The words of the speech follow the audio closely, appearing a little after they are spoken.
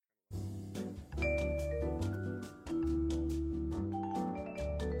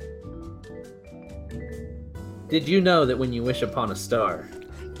Did you know that when you wish upon a star,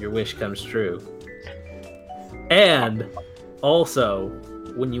 your wish comes true? And also,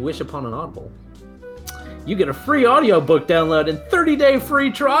 when you wish upon an Audible, you get a free audiobook download and 30-day free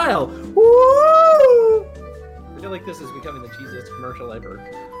trial. Woo! I feel like this is becoming the cheesiest commercial ever.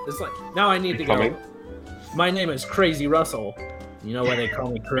 It's like, now I need to go. My name is Crazy Russell. You know why they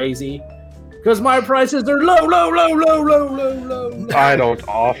call me crazy? Because my prices are low. I don't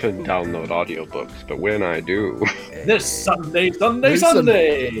often download audiobooks, but when I do... This Sunday. Domingo.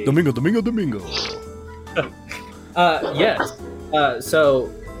 Yes.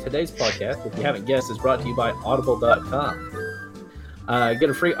 So today's podcast, if you haven't guessed, is brought to you by Audible.com.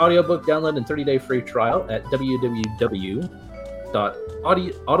 Get a free audiobook download and 30-day free trial at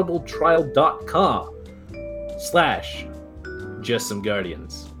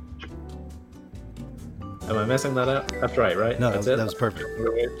www.audibletrial.com/JustSomeGuardians. Am I messing that up? That's right? No, That's that was perfect.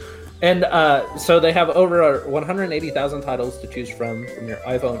 And so they have over 180,000 titles to choose from your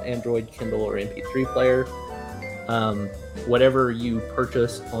iPhone, Android, Kindle, or MP3 player. Whatever you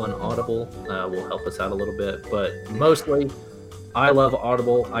purchase on Audible will help us out a little bit, but mostly I love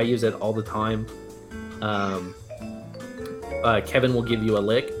Audible. I use it all the time. Kevin will give you a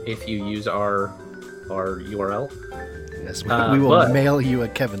lick if you use our URL. Yes, we will mail you a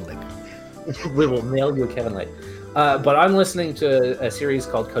Kevin link. We will mail you a Kevin lick. But I'm listening to a series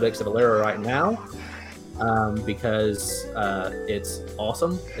called Codex of Alera right now because it's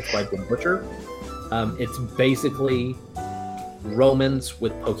awesome. It's by Jim Butcher. It's basically Romans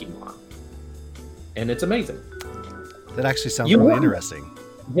with Pokemon. And it's amazing. That actually sounds really interesting.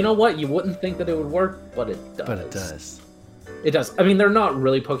 You know what? You wouldn't think that it would work, but it does. But it does. It does. I mean, they're not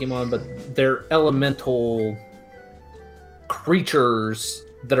really Pokemon, but they're elemental creatures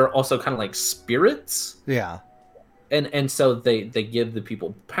that are also kind of like spirits. Yeah. And so they give the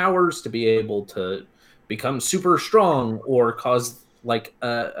people powers to be able to become super strong or cause like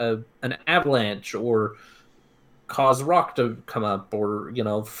an avalanche or cause rock to come up or,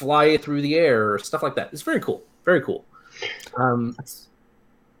 fly through the air or stuff like that. It's very cool. Very cool.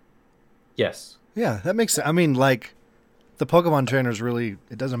 Yes. Yeah, that makes sense. I mean, like, the Pokemon trainers really,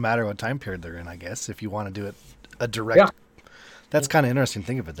 it doesn't matter what time period they're in, I guess, if you want to do it a direct. Yeah. That's kind of interesting.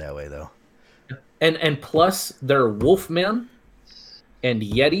 Think of it that way, though. And plus, they're wolfmen and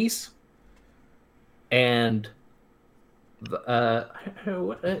yetis, and they're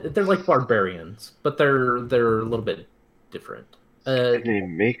like barbarians, but they're a little bit different. And they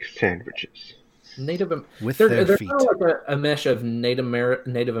make sandwiches. With their feet. Kind of like a mesh of Native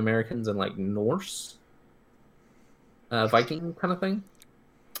Americans and like Norse, Viking kind of thing.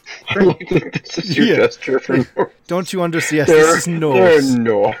 This is your gesture for Norse. Don't you understand? This is Norse. They're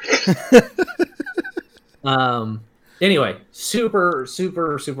Norse. Anyway, super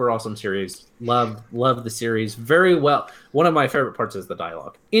awesome series. Love the series very well. One of my favorite parts is the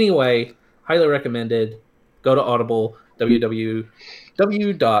dialogue. Anyway, highly recommended. Go to Audible,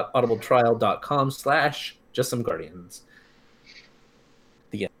 www.audibletrial.com/JustSomeGuardians.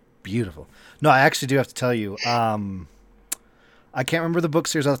 The end. Beautiful. No, I actually do have to tell you. I can't remember the book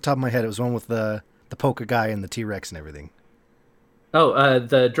series off the top of my head. It was one with the polka guy and the T-Rex and everything. Oh,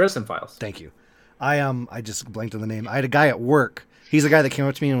 the Dresden Files. Thank you. I just blanked on the name. I had a guy at work. He's the guy that came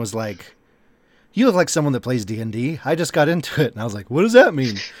up to me and was like, "You look like someone that plays D&D. I just got into it." And I was like, "What does that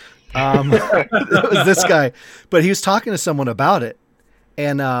mean?" It was this guy, but he was talking to someone about it,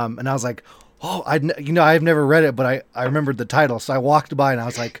 and I was like, "Oh, I've never read it, but I remembered the title." So I walked by and I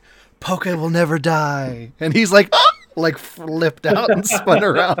was like, "Poke will never die," and he's like, like flipped out and spun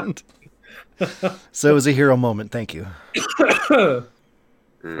around. So it was a hero moment. Thank you.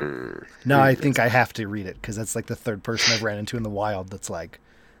 Now I think I have to read it because that's like the third person I've ran into in the wild that's like,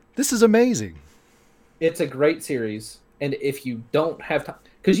 this is amazing. It's a great series, and if you don't have time,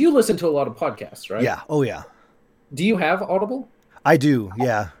 because you listen to a lot of podcasts, right? Yeah. Oh yeah. Do you have Audible? I do.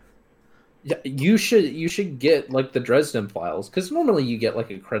 Yeah. Yeah. You should get like the Dresden Files because normally you get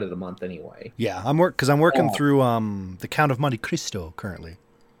like a credit a month anyway. Yeah, I'm working through the Count of Monte Cristo currently.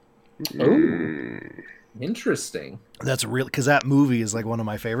 Oh. Interesting. That's real because that movie is like one of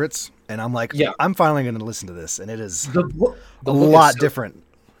my favorites, and I'm like, yeah, I'm finally going to listen to this, and it is a lot different.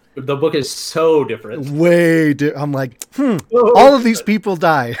 The book is so different. I'm like, all of these people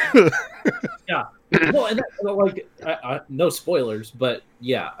die. Yeah. Well, and like, no spoilers, but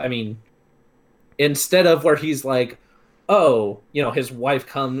yeah, I mean, instead of where he's like, oh, his wife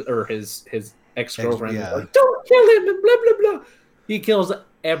comes or his ex-girlfriend is like, don't kill him, and blah blah blah. He kills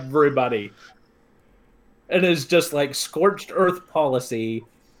everybody. And is just like scorched earth policy,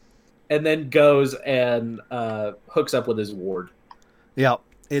 and then goes and hooks up with his ward. Yeah,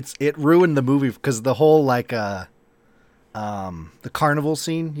 it ruined the movie because the whole like the carnival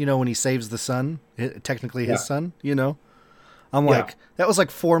scene, when he saves the son, technically his son, I'm like, that was like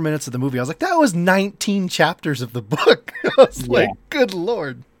 4 minutes of the movie. I was like, that was 19 chapters of the book. I was like, good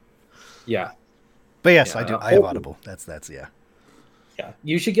Lord. Yeah. But yes, I do. I have Audible. That's yeah. Yeah,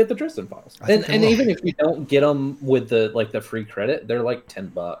 you should get the Dresden Files, and even if you don't get them with the free credit, they're like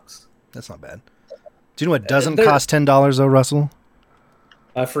 $10. That's not bad. Do you know what doesn't cost $10 though, Russell?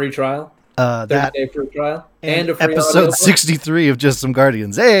 A free trial. 30-day free trial and a free episode 63 of Just Some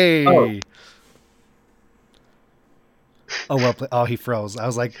Guardians. Hey. Oh well. Oh, he froze. I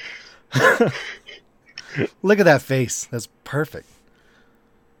was like, look at that face. That's perfect.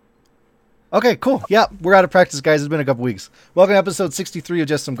 Okay, cool. Yeah, we're out of practice, guys. It's been a couple weeks. Welcome to episode 63 of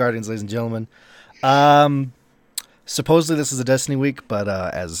Just Some Guardians, ladies and gentlemen. Supposedly this is a Destiny week, but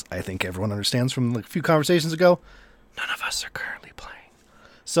as I think everyone understands from a few conversations ago, none of us are currently playing.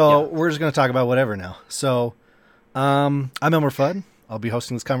 So we're just going to talk about whatever now. So I'm Elmer Fudd. I'll be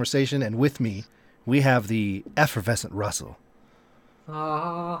hosting this conversation, and with me, we have the effervescent Russell.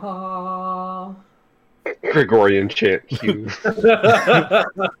 Gregorian chant cue.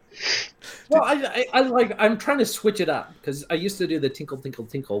 Well, I'm trying to switch it up because I used to do the tinkle, tinkle,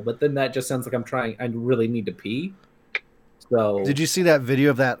 tinkle, but then that just sounds like I really need to pee. So, did you see that video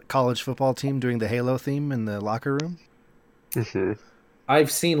of that college football team doing the Halo theme in the locker room? Mm-hmm. I've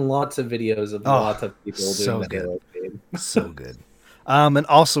seen lots of videos of lots of people doing the Halo theme. So good. And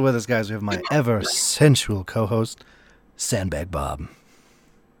also with us, guys, we have my ever sensual co-host, Sandbag Bob.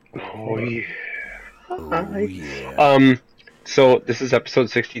 Oh yeah. Oh yeah. So this is episode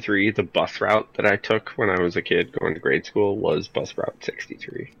 63. The bus route that I took when I was a kid going to grade school was bus route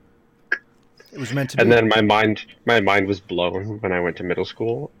 63. It was meant to be. And then my mind was blown when I went to middle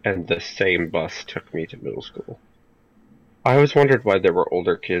school, and the same bus took me to middle school. I always wondered why there were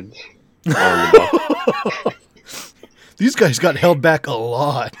older kids on the bus. These guys got held back a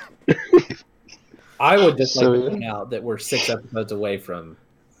lot. I would just like to point out that we're 6 episodes away from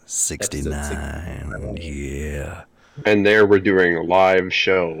 69. Yeah. And there we're doing a live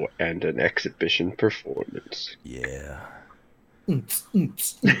show and an exhibition performance. Yeah.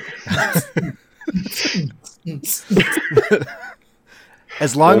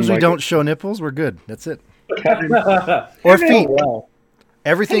 As long as we don't show nipples, we're good. That's it. Or feet.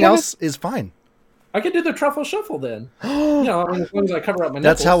 Everything else is fine. I could do the truffle shuffle then. As long as I cover up my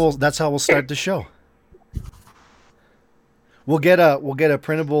nipples. That's how we'll start the show. We'll get a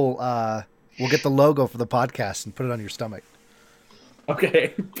printable. We'll get the logo for the podcast and put it on your stomach. Okay.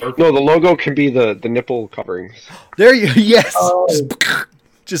 Perfect. No, the logo can be the nipple coverings. There you. Yes.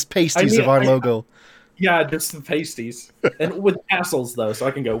 Just pasties of our logo. Yeah, just some pasties, and with tassels though, so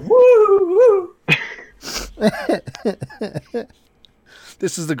I can go woo woo.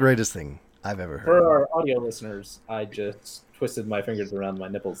 This is the greatest thing I've ever heard. For our audio listeners, I just twisted my fingers around my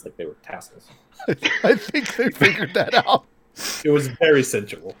nipples like they were tassels. I think they figured that out. It was very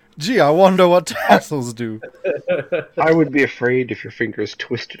sensual. Gee, I wonder what tassels do. I would be afraid if your fingers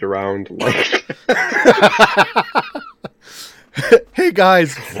twisted around like... Hey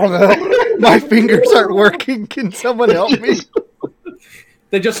guys, my fingers aren't working. Can someone help me?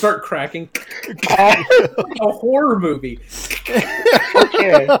 They just start cracking. A horror movie.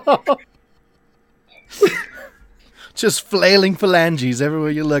 Okay. Just flailing phalanges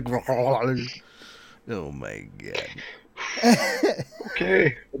everywhere you look. Oh my god.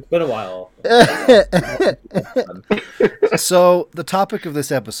 Okay. It's been a while. So the topic of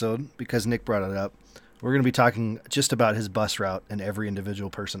this episode, because Nick brought it up, we're going to be talking just about his bus route and every individual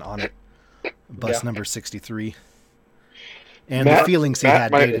person on it. Bus number 63. And the feelings he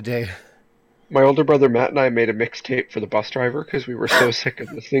had day to day. My older brother Matt and I made a mixtape for the bus driver because we were so sick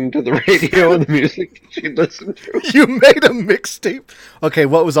of listening to the radio and the music that she'd listen to. You made a mixtape? Okay,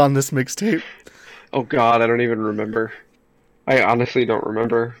 what was on this mixtape? Oh god, I don't even remember. I honestly don't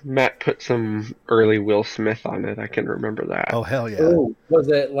remember. Matt put some early Will Smith on it. I can remember that. Oh, hell yeah. Ooh, was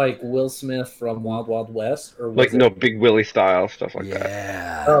it like Will Smith from Wild Wild West? Or was Big Willie style, stuff like that.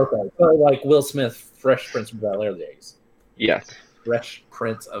 Yeah. Oh, okay. So like Will Smith, Fresh Prince of Bel-Air days. Yes. Fresh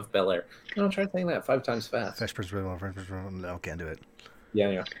Prince of Bel-Air. I'm trying to think that 5 times fast. Fresh Prince of Bel-Air. No, can't do it.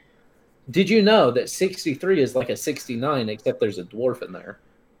 Yeah. Did you know that 63 is like a 69, except there's a dwarf in there?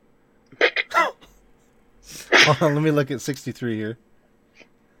 Hold on, let me look at 63 here.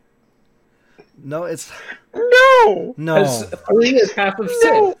 No, it's... No! No. 3 is half of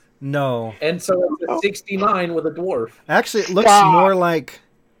 6. No. And so it's a 69 with a dwarf. Actually, it looks more like...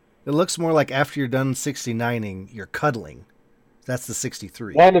 It looks more like after you're done 69ing, you're cuddling. That's the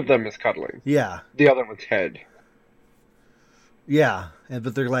 63. One of them is cuddling. Yeah. The other one's head. Yeah,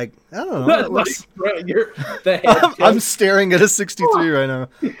 but they're like, I don't know. That looks... The head I'm staring at a 63 right now.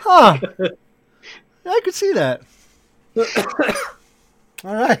 Huh. I could see that.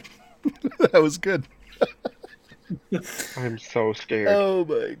 All right. That was good. I'm so scared. Oh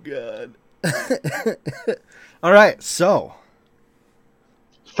my god. All right, so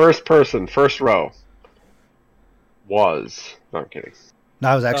First person, first row. Was. No, I'm kidding.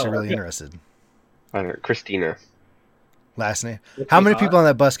 now I was actually really okay. interested. I don't know. Christina. Last name. Was How she many hot? people on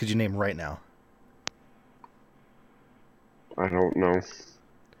that bus could you name right now? I don't know.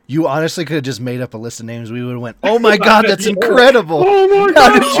 You honestly could have just made up a list of names. We would have went, oh my god, that's incredible. Oh my How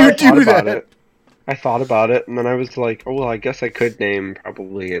God. did I you thought do about that? it. I thought about it, and then I was like, oh, well, I guess I could name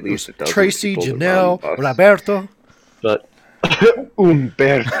probably at least a dozen Tracy, people that were Janelle, on the bus. Roberto, But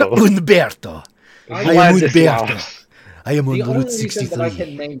Umberto. Umberto. I am Umberto. Vladislav. I am on The only Route reason that I can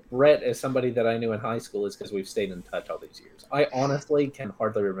 63. name Brett as somebody that I knew in high school is because we've stayed in touch all these years. I honestly can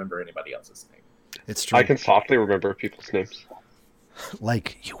hardly remember anybody else's name. It's true. I can softly remember people's names.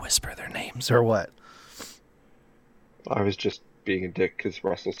 Like, you whisper their names, or what? I was just being a dick because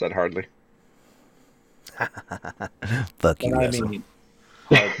Russell said hardly. Fuck you, But I Russell. mean,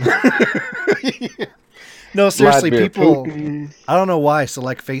 No, seriously, Vladimir people... Putin. I don't know why. So,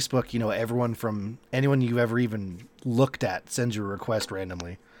 like Facebook, everyone from anyone you've ever even looked at sends you a request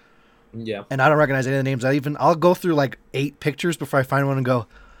randomly, yeah. and I don't recognize any of the names. I'll go through like 8 pictures before I find one and go,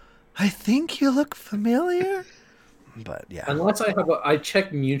 I think you look familiar. But yeah, Unless I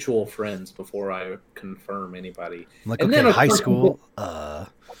check mutual friends before I confirm anybody. I'm like, and okay, then, of high course, school.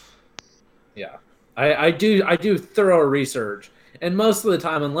 Yeah, I do thorough research, and most of the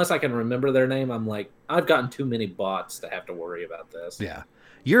time, unless I can remember their name, I'm like, I've gotten too many bots to have to worry about this. Yeah,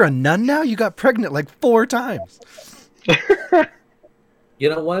 you're a nun now. You got pregnant like 4 times. You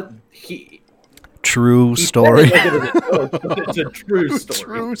know what? True he story. said it like it was a joke, but it's a true story.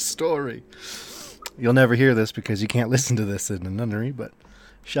 True story. You'll never hear this because you can't listen to this in a nunnery. But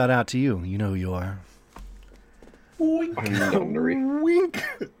shout out to you. You know who you are. A nunnery. Wink.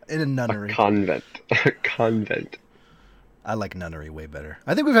 In a A nunnery. convent. A convent. I like nunnery way better.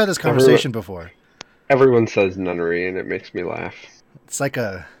 I think we've had this conversation before. Everyone says nunnery, and it makes me laugh. It's like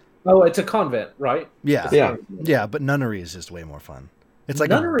a Oh, it's a convent, right? yeah, Yeah. yeah. But nunnery is just way more fun. It's like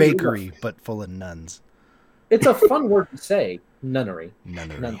Nunnery a is bakery but full of nuns. It's a fun word to say. Nunnery.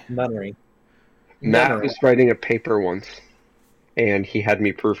 Nunnery. Nunnery. Matt Nunnery. was writing a paper once, and he had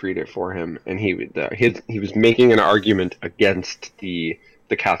me proofread it for him, and he was making an argument against the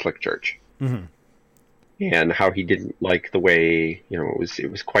Catholic Church Mhm. and how he didn't like the way it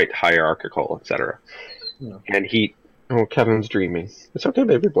was quite hierarchical, etc. Yeah. And Kevin's dreaming. It's okay,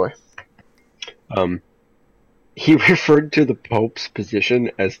 baby boy. He referred to the Pope's position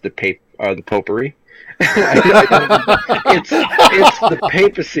as the popery. It's the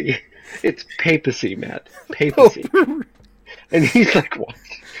papacy. It's papacy, Matt. Papacy. And he's like, what?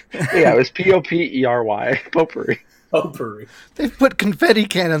 Yeah, it was Popery. Popery. Potpourri. They've put confetti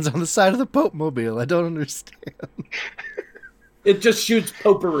cannons on the side of the Pope Mobile. I don't understand. It just shoots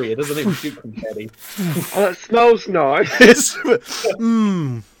potpourri. It doesn't even shoot confetti. It smells nice.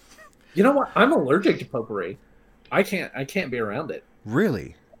 Mm, You know what? I'm allergic to potpourri. I can't be around it.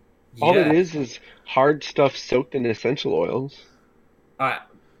 really? All Yeah. it is hard stuff soaked in essential oils. I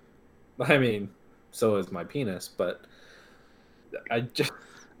mean, so is my penis, but I just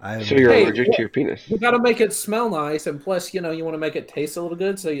So you're Hey, allergic to your penis. you got to make it smell nice, and plus, you want to make it taste a little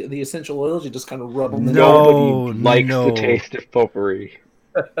good. So the essential oils, you just kind of rub them. No. Likes no. the taste of potpourri.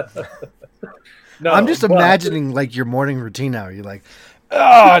 No, I'm just but- imagining like your morning routine now. You're like,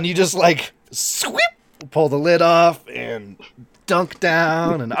 and you just like sweep, pull the lid off, and dunk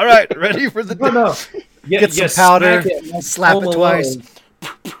down, and all right, ready for the No, no. Get some powder, slap it twice.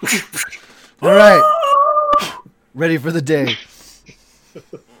 All right, ready for the day.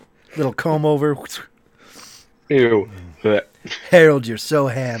 Little comb over. Ew. Blech. Harold, you're so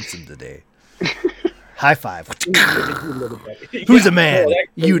handsome today. High five. Who's a man?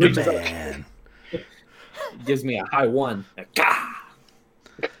 You the man. Gives me a high one.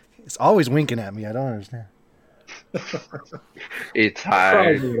 It's always winking at me. I don't understand. It's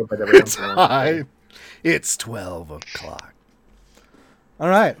high. It's high. It's 12 o'clock. All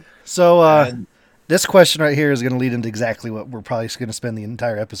right. So And- this question right here is going to lead into exactly what we're probably going to spend the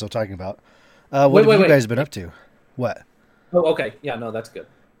entire episode talking about. What have you guys been up to? What? Oh, okay. Yeah, no, that's good.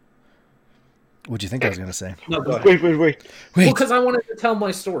 What'd you think I was going to say? No, go ahead. Wait. Well, Wait. because I wanted to tell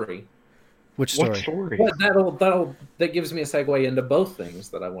my story. Which What story? story? But that gives me a segue into both things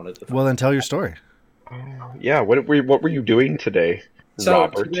that I wanted to. Well, then tell your story. Yeah. What were you doing today, So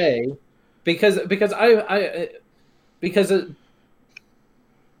Robert? today, because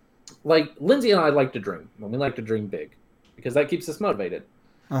like Lindsay and I like to dream, and we like to dream big because that keeps us motivated.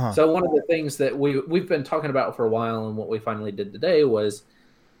 Uh-huh. So one of the things that we've been talking about for a while, and what we finally did today was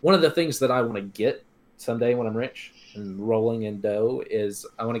one of the things that I want to get someday when I'm rich and rolling in dough is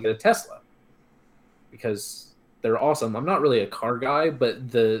I want to get a Tesla because they're awesome. I'm not really a car guy,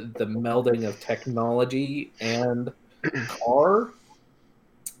 but the melding of technology and car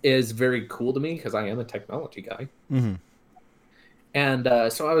is very cool to me because I am a technology guy. Mm-hmm.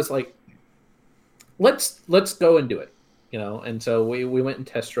 And so I was like, let's go and do it, you know. And so we went and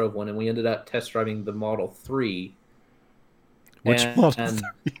test drove one, and we ended up test driving the Model 3. Which Model?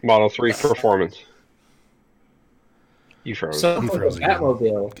 Model 3 Performance. You froze. So He for froze the again.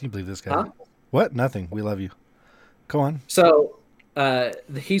 Batmobile, Can you believe this guy? Huh? What? Nothing. We love you. Go on. so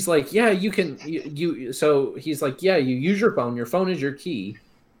he's like, yeah, you can. So he's like, yeah, you use your phone. Your phone is your key.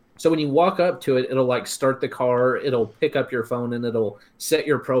 So when you walk up to it, it'll like start the car. It'll pick up your phone and it'll set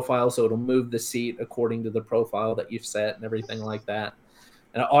your profile. So it'll move the seat according to the profile that you've set and everything like that.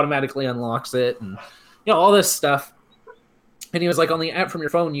 And it automatically unlocks it and all this stuff. And he was like, on the app from your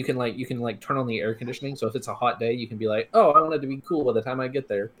phone, you can turn on the air conditioning. So if it's a hot day, you can be like, oh, I want it to be cool by the time I get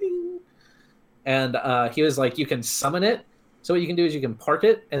there. Bing. And he was like, you can summon it. So what you can do is you can park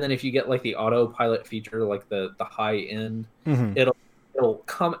it, and then if you get like the autopilot feature, like the high end, Mm-hmm. it'll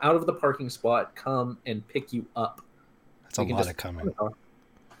come out of the parking spot, come and pick you up. That's a You can lot just- of coming.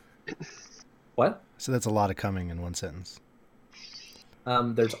 What? So that's a lot of coming in one sentence.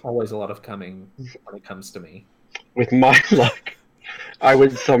 There's always a lot of coming when it comes to me. With my luck, I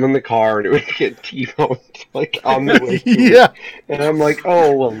would summon the car and it would get T-boned like on the way. to it. Yeah. And I'm like,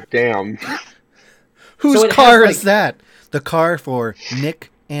 oh well, damn. Whose it has, car like- is that? The car for Nick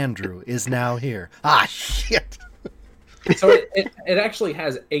Andrew is now here. Ah, shit. So it actually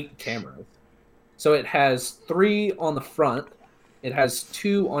has 8 cameras. So it has 3 on the front, it has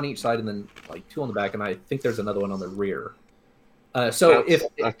 2 on each side, and then like 2 on the back, and I think there's another one on the rear. So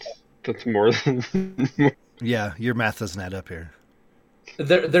That's more than. Yeah, your math doesn't add up here.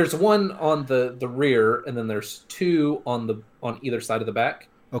 there's one on the rear, and then there's 2 on either side of the back,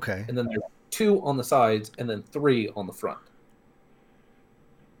 Okay. and then there's 2 on the sides, and then 3 on the front.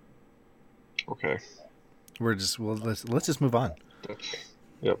 Okay. Let's just move on.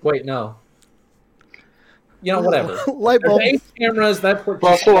 Wait, no. Whatever. Light There's bulb. 8 cameras. That's what.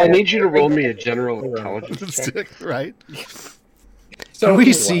 Russell, I need you to roll me a general intelligence check. Stick, right? So Can we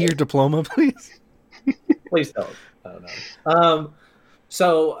anyway, see your diploma, please? Please don't. Oh no.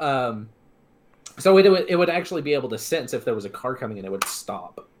 So it would actually be able to sense if there was a car coming and it would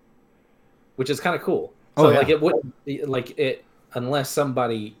stop, which is kind of cool. So Oh, yeah. like it wouldn't like it unless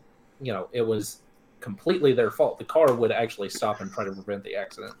somebody, it was completely their fault. The car would actually stop and try to prevent the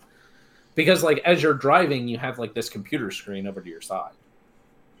accident. Because like as you're driving, you have like this computer screen over to your side.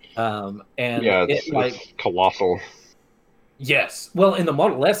 And Yeah, it's colossal. yes. Well, in the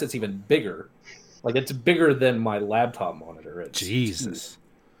Model S, it's even bigger. Like it's bigger than my laptop monitor. Jesus.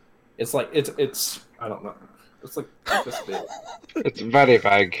 It's like it's I don't know. It's like this big. It's very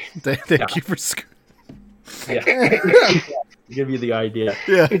vague. Thank you for. Yeah. Give you the idea.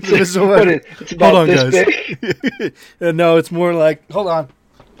 Yeah. It's, this is what- but it's about Hold on, this guys. big. No, it's more like. Hold on.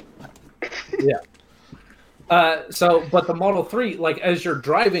 But the Model 3, like as you're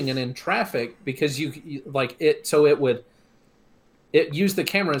driving and in traffic, because you like it, so it used the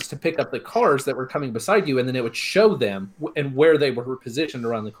cameras to pick up the cars that were coming beside you, and then it would show them and where they were positioned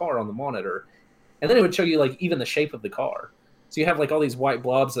around the car on the monitor, and then it would show you like even the shape of the car. So you have like all these white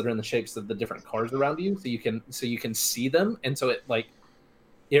blobs that are in the shapes of the different cars around you, so you can see them, and so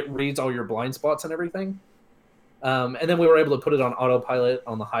it reads all your blind spots and everything. And then we were able to put it on autopilot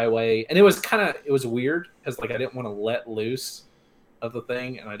on the highway, and it was weird because like I didn't want to let loose of the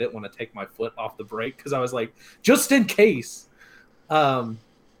thing, and I didn't want to take my foot off the brake because I was like, just in case.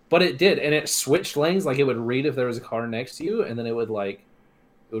 But it did, and it switched lanes. Like it would read if there was a car next to you, and then it would wait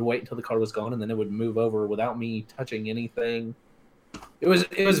until the car was gone, and then it would move over without me touching anything. It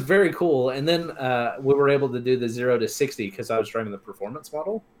was very cool. And then we were able to do the 0 to 60 because I was driving the performance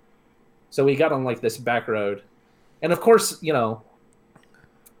model. So we got on like this back road. And of course,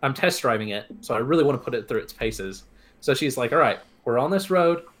 I'm test driving it, so I really want to put it through its paces. So she's like, all right, we're on this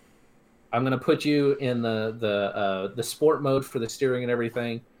road. I'm going to put you in the sport mode for the steering and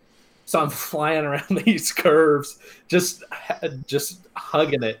everything. So I'm flying around these curves, just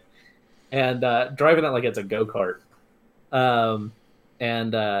hugging it and driving it like it's a go-kart.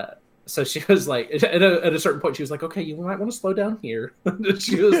 So she was like, at a certain point, she was like, okay, you might want to slow down here.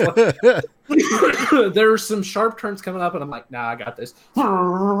 She was like, there's some sharp turns coming up, and I'm like, nah, I got this.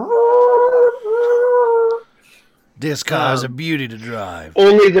 This car is a beauty to drive.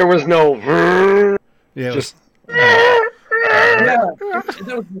 Only there was no. Yeah, Just- Yeah,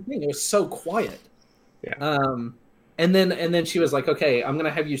 that was the thing. It was so quiet. Yeah. And then she was like, "Okay, I'm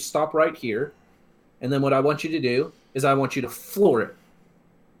gonna have you stop right here, and then what I want you to do is I want you to floor it."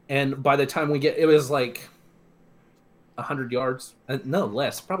 And by the time we get, it was like 100 yards, no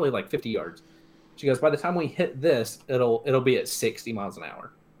less, probably like 50 yards. She goes, "By the time we hit this, it'll be at 60 miles an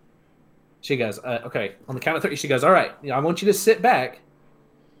hour." She goes, "Okay, on the count of 3." She goes, "All right, I want you to sit back."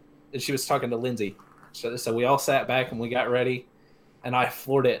 And she was talking to Lindsay. So we all sat back and we got ready, and I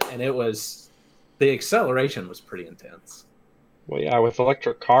floored it, and it was, the acceleration was pretty intense. Well, yeah, with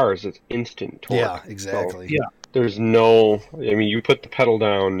electric cars, it's instant torque. yeah, exactly. Yeah. There's no. I mean, you put the pedal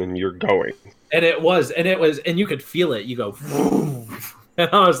down and you're going. And it was, and you could feel it. You go, and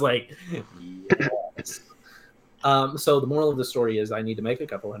I was like, yes. So the moral of the story is, I need to make a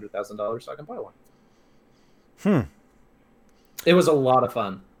couple $100,000 so I can buy one. It was a lot of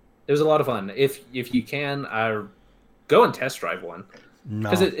fun. It was a lot of fun. If you can, go and test drive one, No,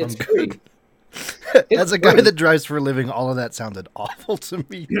 because it's I'm free. good. It's As a guy free. that drives for a living, all of that sounded awful to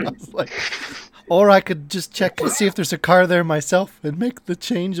me. I was like, or I could just check and see if there's a car there myself and make the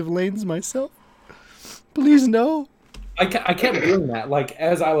change of lanes myself. Please no. I kept doing that, like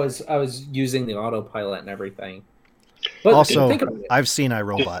as I was using the autopilot and everything. But Also, think about it. I've seen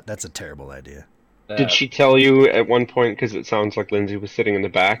iRobot. That's a terrible idea. Did she tell you at one point, because it sounds like Lindsay was sitting in the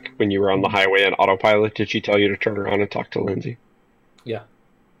back when you were on the highway on autopilot, did she tell you to turn around and talk to Lindsay? Yeah.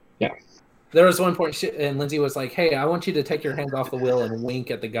 Yeah. There was one point, and Lindsay was like, "Hey, I want you to take your hands off the wheel and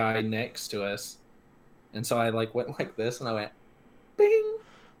wink at the guy next to us." And so I like went like this, and I went, "Bing,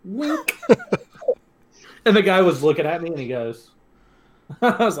 wink." And the guy was looking at me, and he goes,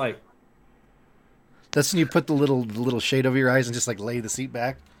 I was like, That's when you put the little shade over your eyes and just like lay the seat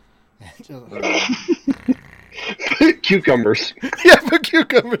back. Cucumbers. Yeah, put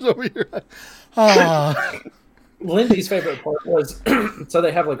cucumbers over your eyes. Ah. Lindsay's favorite part was, so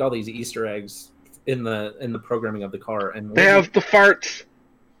they have like all these Easter eggs in the programming of the car, and They have the farts.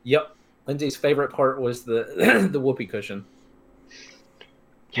 Yep. Lindsay's favorite part was the the whoopee cushion.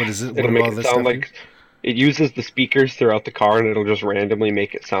 What is it? It'll What make all it this sound stuff like it uses the speakers throughout the car, and it'll just randomly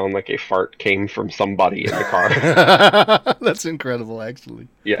make it sound like a fart came from somebody in the car. That's incredible, actually.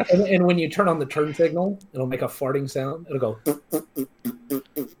 Yes. And when you turn on the turn signal, it'll make a farting sound. It'll go.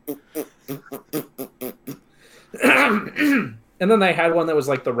 And then they had one that was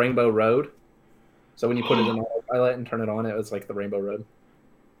like the Rainbow Road. So when you put it in autopilot and turn it on, it was like the Rainbow Road.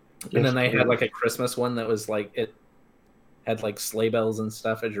 And then they had like a Christmas one that was like, it had like sleigh bells and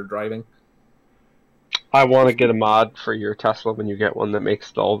stuff as you're driving. I want to get a mod for your Tesla when you get one that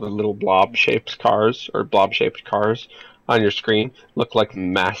makes all the little blob-shaped cars on your screen look like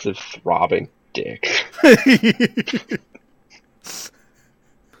massive throbbing dicks.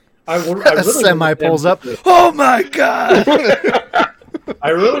 I really A semi pulls up. Oh my god! I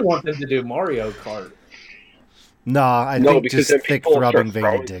really want them to do Mario Kart. No, I No, think because just then thick people throbbing start veiny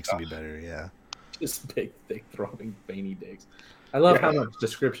throwing dicks stuff. would be better. Yeah. Just big, thick, throbbing, veiny dicks. I love Yeah. how much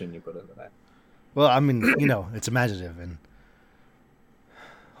description you put into that. Well, I mean, you know, it's imaginative and.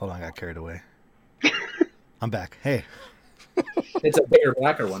 Hold on, I got carried away. I'm back. Hey. It's a bigger,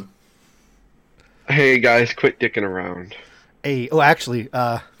 blacker one. Hey guys, quit dicking around. Hey. Oh, actually,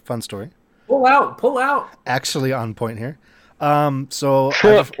 fun story. Pull out, pull out. Actually, on point here. So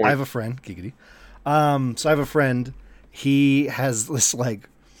Point. I have a friend, giggity. So I have a friend. He has this like,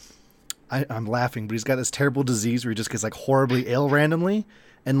 I'm laughing, but he's got this terrible disease where he just gets like horribly ill randomly,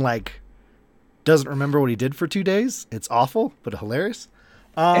 and like doesn't remember what he did for 2 days. It's awful, but hilarious.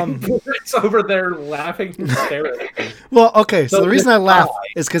 It's over there laughing hysterically. Well, okay. So So the reason I this laugh guy,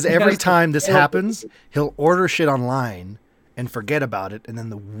 is because he every has to time this tell- happens, he'll order shit online and forget about it, and then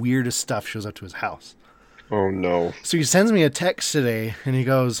the weirdest stuff shows up to his house. Oh no. So he sends me a text today, and he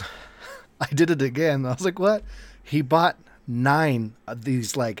goes, "I did it again." I was like, "What?" He bought 9 of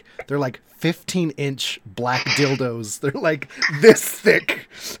these, like they're like 15-inch black dildos. They're like this thick,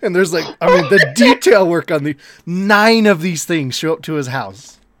 and there's like, I mean, the detail work on the 9 of these things show up to his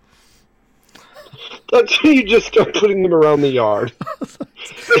house. That's when you just start putting them around the yard.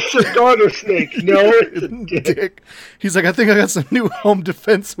 It's a garter snake. No, it's a dick. Dick. He's like, "I think I got some new home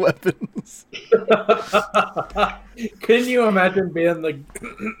defense weapons." Can you imagine being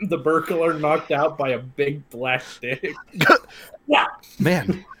the burglar knocked out by a big black dick? Yeah.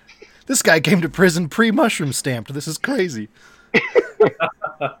 Man, this guy came to prison pre-mushroom stamped. This is crazy.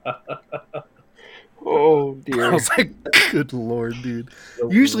 Oh I dear. was like, good lord, dude.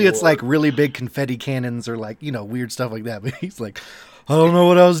 Usually it's like really big confetti cannons or like, you know, weird stuff like that. But he's like, "I don't know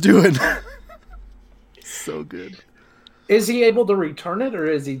what I was doing." So good. Is he able to return it, or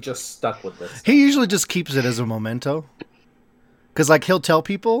is he just stuck with this? He usually just keeps it as a memento. Because, like, he'll tell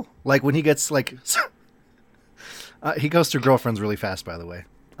people, like, when he gets, like... he goes through girlfriends really fast, by the way,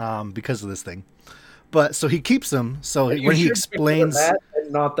 because of this thing. But, so he keeps them, so when he explains... That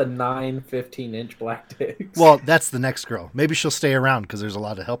and not the 9 15-inch black dicks. Well, that's the next girl. Maybe she'll stay around, because there's a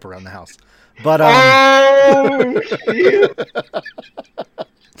lot of help around the house. But, Oh, shit.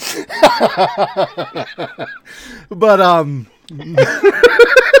 But,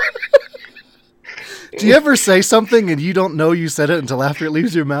 do you ever say something and you don't know you said it until after it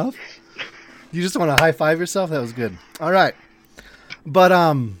leaves your mouth? You just want to high five yourself? That was good. All right.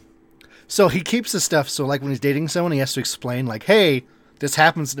 But, so he keeps the stuff. So, like, when he's dating someone, he has to explain, like, hey, this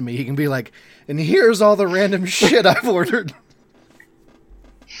happens to me. He can be like, and here's all the random shit I've ordered.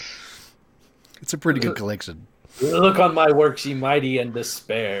 It's a pretty good collection. Look on my works, ye mighty, and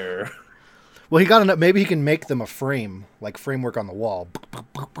despair. Well, he got enough. Maybe he can make them a frame, like framework on the wall.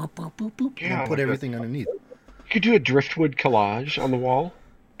 Yeah, And put everything underneath. You could do a driftwood collage on the wall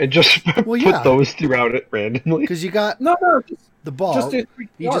and just Well, yeah. put those throughout it randomly. Because you got No, just the ball. just do 3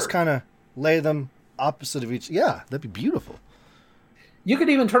 You just kind of lay them opposite of each. Yeah, that'd be beautiful. You could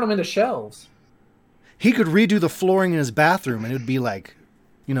even turn them into shelves. He could redo the flooring in his bathroom, and it would be like,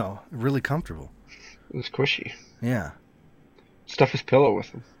 you know, really comfortable. It was squishy. Yeah. Stuff his pillow with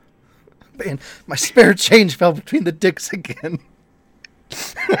him. Man, my spare change fell between the dicks again.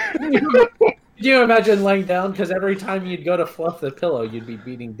 Could you imagine laying down? Because every time you'd go to fluff the pillow, you'd be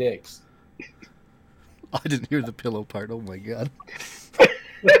beating dicks. I didn't hear the pillow part. Oh my god.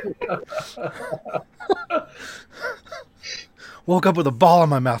 Woke up with a ball in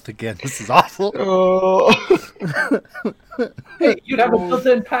my mouth again. This is awful. Oh. Hey, you'd have a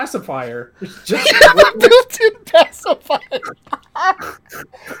built-in pacifier. Just Built-in pacifier.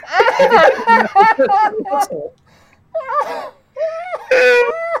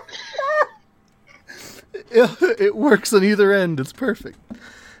 It works on either end. It's perfect.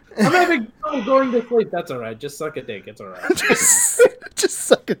 I'm having trouble going to sleep. That's all right. Just suck a dick. It's all right. Just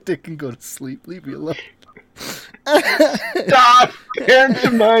suck a dick and go to sleep. Leave me alone. Stop!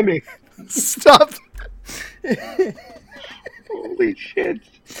 Pantomiming! Stop. Holy shit.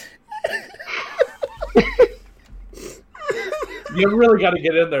 You really got to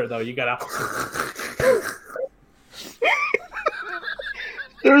get in there, though. You got to.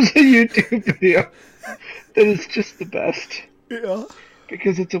 There's a YouTube video that is just the best. Yeah.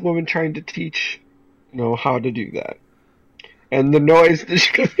 Because it's a woman trying to teach, how to do that. And the noise that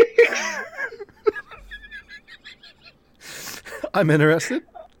she makes. I'm interested.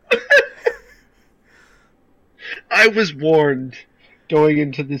 I was warned going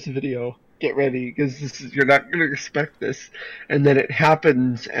into this video. Get ready, because you're not going to expect this. And then it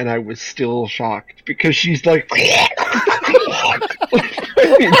happens, and I was still shocked because she's like, it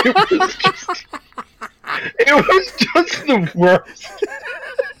was just the worst.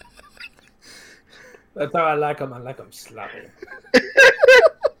 That's how I like them. I like them sloppy.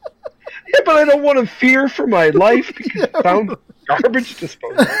 Yeah, but I don't want to fear for my life because I found garbage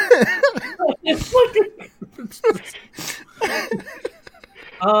disposal.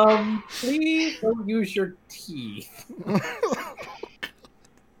 Please don't use your teeth.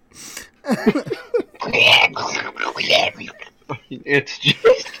 It's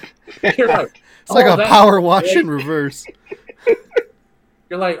just. You're like, It's like a that's power wash great. in reverse.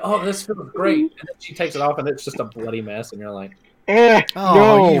 You're like, oh, this feels great. And then she takes it off, and it's just a bloody mess. And you're like, Oh,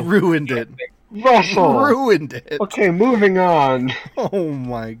 no, you ruined it. Russell. Ruined it. Okay, moving on. Oh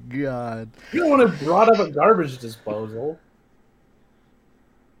my god. you don't want to brought up a garbage disposal.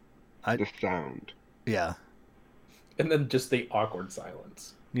 The sound. Yeah. And then just the awkward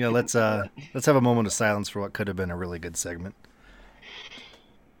silence. Yeah, let's have a moment of silence for what could have been a really good segment.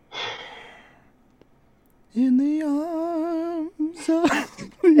 In the arms of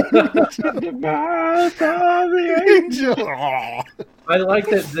The mouth of the angel. angel. I like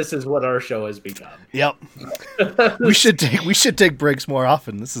that this is what our show has become. Yep. We should take breaks more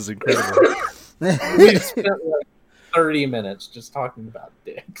often. This is incredible. We spent like 30 minutes just talking about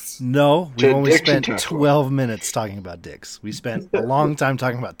dicks. No, we've To only dicks and spent Tesla. 12 minutes talking about dicks. We spent a long time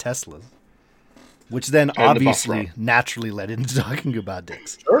talking about Teslas, which then the obviously buff naturally led into talking about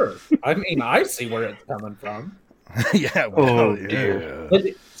dicks. Sure. I mean, I see where it's coming from. Yeah. Oh, yeah. dear. But,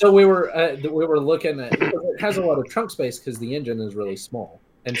 so we were looking at it has a lot of trunk space because the engine is really small,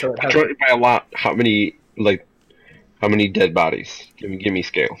 and so it has. By a lot, how many dead bodies? Give me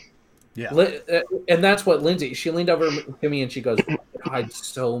scale. Yeah. And that's what Lindsay. She leaned over to me and she goes, "God,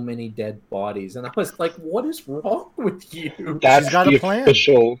 so many dead bodies," and I was like, "What is wrong with you?" That's got the a plan.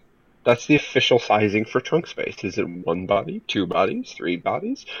 official That's the official sizing for trunk space. Is it 1 body, 2 bodies, 3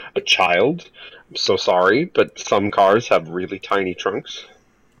 bodies? A child? I'm so sorry, but some cars have really tiny trunks.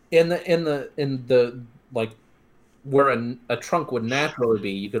 In the like where a trunk would naturally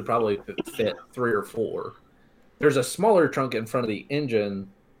be, you could probably fit 3 or 4. There's a smaller trunk in front of the engine.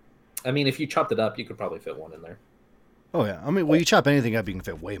 I mean, if you chopped it up, you could probably fit 1 in there. Oh yeah, I mean, well, you chop anything up, you can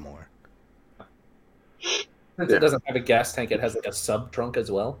fit way more. Since it doesn't have a gas tank, it has like a sub trunk as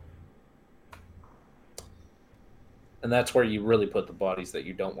well. And that's where you really put the bodies that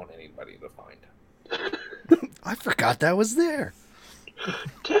you don't want anybody to find. I forgot that was there.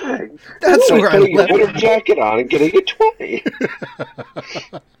 Dang. That's where I putting a left. winter jacket on and getting a 20.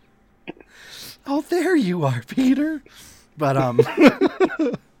 Oh, there you are, Peter. But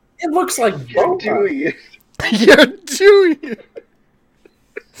It looks like You're doing it. you're doing it.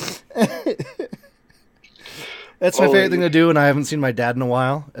 That's my favorite thing to do, and I haven't seen my dad in a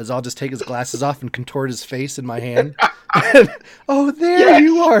while, is I'll just take his glasses off and contort his face in my hand. Oh, there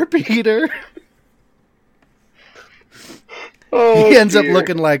you are, Peter. Oh, He ends up dear.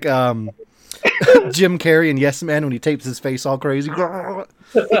 looking like Jim Carrey in Yes Man when he tapes his face all crazy.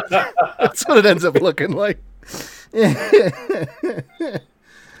 That's what it ends up looking like.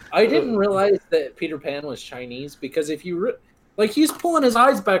 I didn't realize that Peter Pan was Chinese because if you like, he's pulling his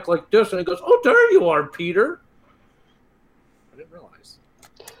eyes back like this, and he goes, "Oh, there you are, Peter." I didn't realize.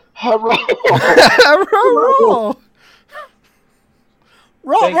 Hello. Thank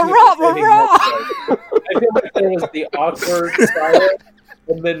you for saving that. I feel like there was the awkward silence,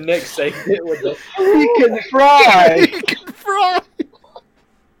 and then Nick saying it with the. We can fry. He can fry.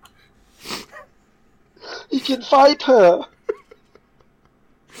 He can fight her.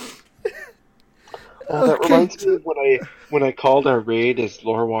 Oh, that Okay. reminds me of when I called our raid as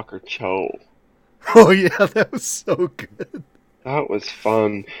Lore Walker Cho. Oh yeah, that was so good. That was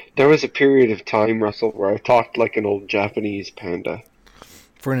fun. There was a period of time, Russell, where I talked like an old Japanese panda.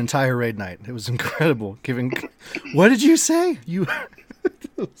 For an entire raid night, it was incredible. What did you say? You.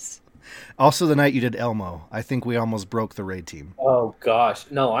 Also, the night you did Elmo, I think we almost broke the raid team. Oh gosh,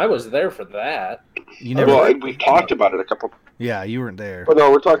 no, I was there for that. You never. Well, we talked about it a couple. Yeah, you weren't there. Oh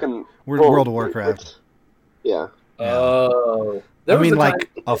no, we're talking World of Warcraft. Yeah. Yeah. Oh, I mean, a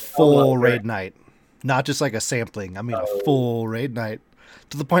like time- a full Oh, raid night, not just like a sampling. I mean, a full raid night.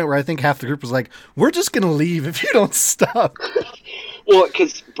 To the point where I think half the group was like, "We're just gonna leave if you don't stop." Well,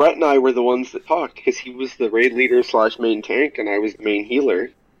 because Brett and I were the ones that talked, because he was the raid leader / main tank, and I was the main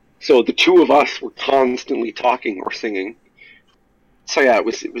healer. So the two of us were constantly talking or singing. So yeah, it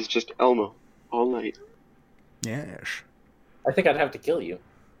was just Elmo all night. Yes, I think I'd have to kill you.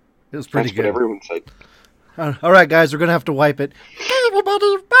 it was pretty That's what good. everyone said. All right, guys, we're gonna have to wipe it.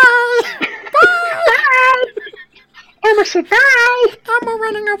 Everybody, bye. Bye. Elmo said bye! I'm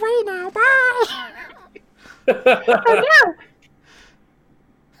running away now. Bye.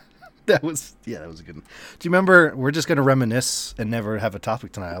 That was a good one. Do you remember? We're just gonna reminisce and never have a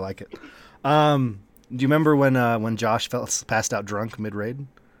topic tonight. I like it. Do you remember when Josh passed out drunk mid raid?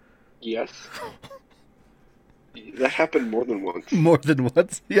 Yes. That happened more than once. More than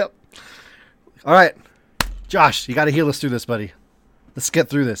once. Yep. All right, Josh, you got to heal us through this, buddy. Let's get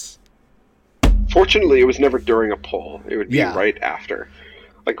through this. Fortunately, it was never during a pull. It would be Yeah. right after.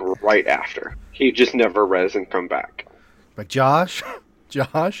 Like, right after. He'd just never res and come back. Like Josh.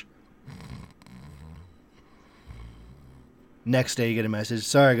 Next day, you get a message.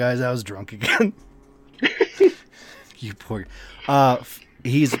 Sorry, guys, I was drunk again. You poor.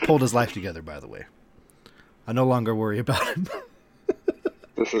 He's pulled his life together, by the way. I no longer worry about him.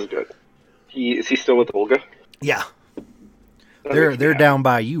 This is good. Is he still with Olga? Yeah, That they're makes me happy. down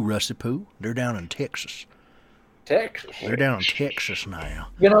by you, Rusty Poo. They're down in Texas. Texas. They're down in Texas now.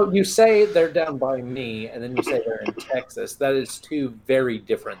 You know, you say they're down by me, and then you say they're in Texas. That is two very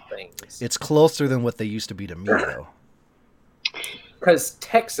different things. It's closer than what they used to be to me, though. Because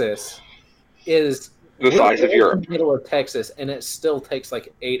Texas is The size of we're in Europe. the middle of Texas, and it still takes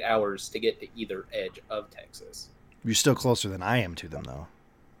like 8 hours to get to either edge of Texas. You're still closer than I am to them, though.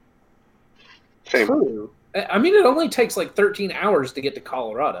 Same. True. I mean, it only takes like 13 hours to get to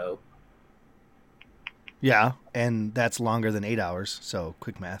Colorado. Yeah, and that's longer than 8 hours. So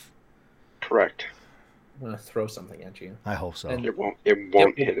quick math. Correct. I'm gonna throw something at you. I hope so. And- It won't hit It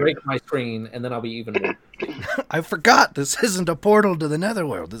will it. break my screen, and then I'll be even more. I forgot this isn't a portal to the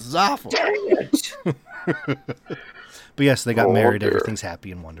netherworld. This is awful. But yes, they got Oh, married. dear. Everything's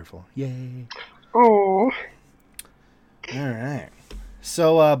happy and wonderful. Yay! Oh. All right.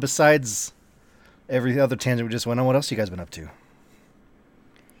 So besides every other tangent we just went on, what else you guys been up to?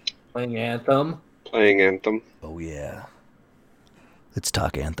 Playing Anthem. Playing Anthem. Oh yeah. Let's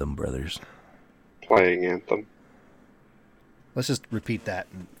talk Anthem, brothers. Playing Anthem. Let's just repeat that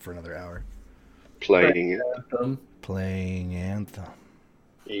for another hour. Playing it. Playing Anthem.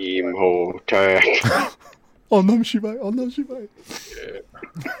 Imhotep. Oh no, Shibai! Oh no, Shibai!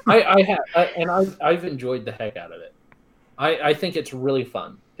 I have, and I've enjoyed the heck out of it. I think it's really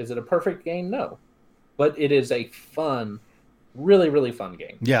fun. Is it a perfect game? No, but it is a fun, really, really fun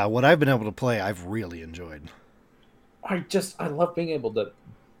game. Yeah, what I've been able to play, I've really enjoyed. I love being able to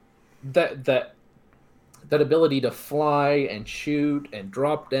that ability to fly and shoot and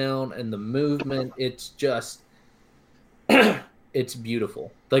drop down and the movement. It's just it's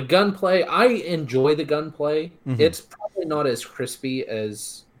beautiful. The gunplay, I enjoy the gunplay. Mhm. It's probably not as crispy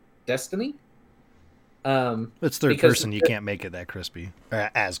as Destiny. It's third because person. You can't make it that crispy,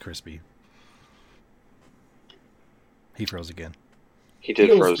 as crispy. He froze again. He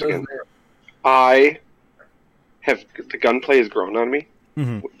did froze again. The gunplay has grown on me.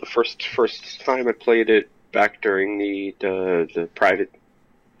 Mm-hmm. The first time I played it back during the private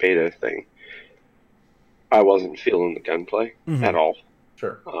beta thing, I wasn't feeling the gunplay at all.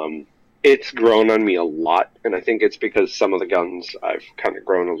 Sure. It's grown on me a lot, and I think it's because some of the guns I've kind of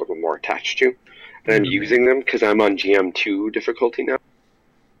grown a little more attached to, and I'm using them because I'm on GM2 difficulty now.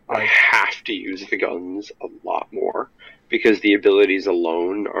 I have to use the guns a lot more because the abilities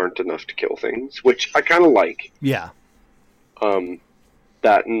alone aren't enough to kill things, which I kind of like. Yeah.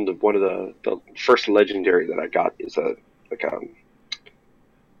 That and one of the first legendary that I got is a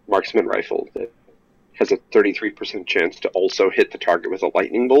marksman rifle that has a 33% chance to also hit the target with a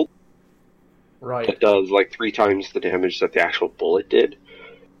lightning bolt. Right. It does like 3 times the damage that the actual bullet did.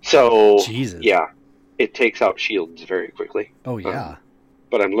 So, Jesus. yeah, it takes out shields very quickly. Oh yeah.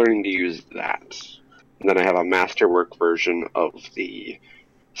 But I'm learning to use that. And then I have a masterwork version of the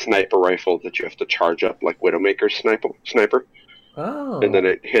sniper rifle that you have to charge up like Widowmaker sniper. Oh. And then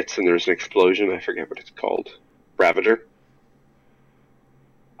it hits and there's an explosion. I forget what it's called. Ravager.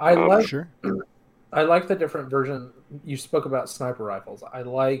 I like Sure. I like the different version. You spoke about sniper rifles. I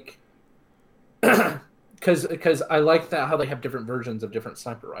like because I like that how they have different versions of different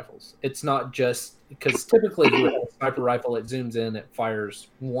sniper rifles. It's not just because typically you have a sniper rifle, it zooms in, it fires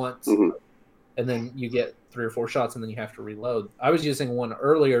once, and then you get 3 or 4 shots, and then you have to reload. I was using one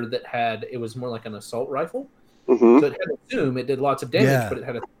earlier that it was more like an assault rifle, so it had a zoom. It did lots of damage, but it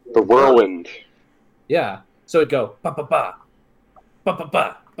had the whirlwind. Yeah, so it'd go ba ba ba, ba ba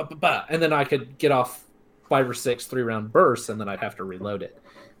ba, ba ba ba, and then I could get off 5 or 6 3-round bursts, and then I'd have to reload it.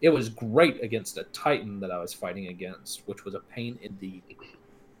 It was great against a Titan that I was fighting against, which was a pain in the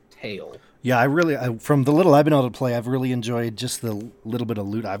tail. Yeah, from the little I've been able to play, I've really enjoyed just the little bit of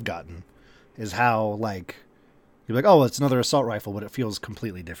loot I've gotten. Is how like you're like, oh, it's another assault rifle, but it feels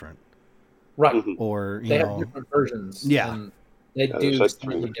completely different. Right. Or they have different versions. Yeah. And they do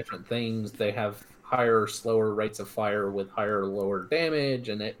slightly different things. They have higher, slower rates of fire with higher, lower damage,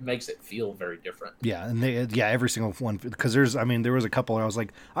 and it makes it feel very different. Yeah, and every single one, because there was a couple where I was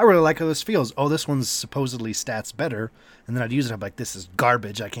like, I really like how this feels. Oh, this one's supposedly stats better, and then I'd use it. I'm like, this is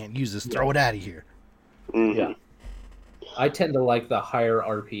garbage. I can't use this. Throw it out of here. Yeah. I tend to like the higher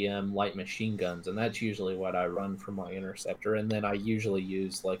RPM light machine guns, and that's usually what I run for my interceptor. And then I usually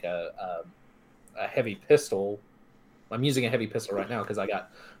use like a heavy pistol. I'm using a heavy pistol right now because I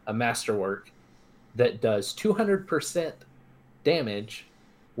got a masterwork that does 200% damage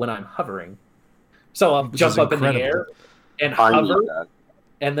when I'm hovering. So I'll jump up in the air and hover,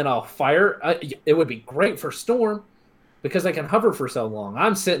 and then I'll fire. It would be great for Storm because I can hover for so long.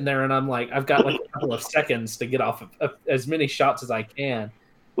 I'm sitting there and I'm like, I've got like a couple of seconds to get off of as many shots as I can.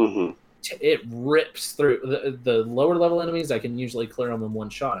 It rips through the lower level enemies. I can usually clear them in one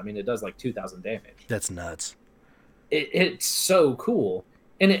shot. I mean, it does like 2,000 damage. That's nuts. It's so cool,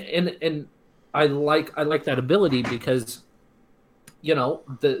 and I like that ability because, you know,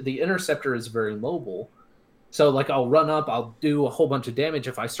 the interceptor is very mobile. So like I'll run up, I'll do a whole bunch of damage.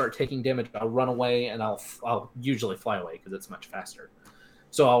 If I start taking damage, I'll run away, and I'll usually fly away because it's much faster.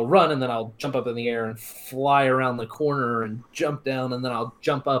 So I'll run, and then I'll jump up in the air and fly around the corner and jump down, and then I'll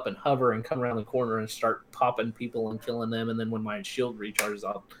jump up and hover and come around the corner and start popping people and killing them. And then when my shield recharges,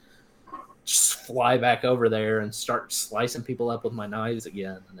 I'll just fly back over there and start slicing people up with my knives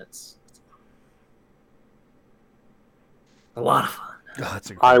again. And it's a lot of fun. Oh,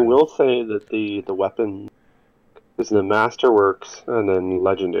 that's I will say that the weapon is the Masterworks and then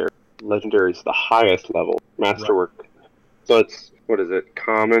Legendary. Legendary is the highest level. Masterwork. Right. So it's, what is it?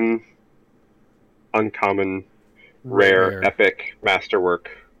 Common, uncommon, rare, epic, Masterwork,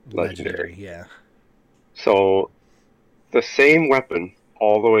 Legendary. Yeah. So the same weapon,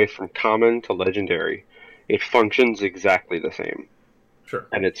 all the way from common to legendary, it functions exactly the same. Sure.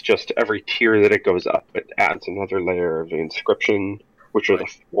 And it's just every tier that it goes up, it adds another layer of inscription, which are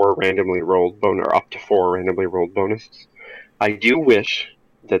the 4 randomly rolled bonus, or up to 4 randomly rolled bonuses. I do wish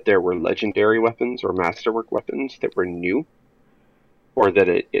that there were legendary weapons or masterwork weapons that were new, or that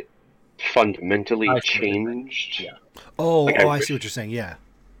it fundamentally changed. Yeah. Oh, Like, I see what you're saying. Yeah.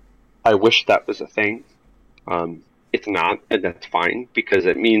 I wish that was a thing. It's not, and that's fine, because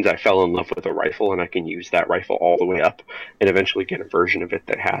it means I fell in love with a rifle and I can use that rifle all the way up and eventually get a version of it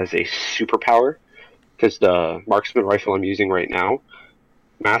that has a superpower. Because the marksman rifle I'm using right now,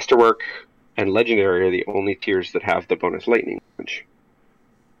 masterwork and legendary are the only tiers that have the bonus lightning punch.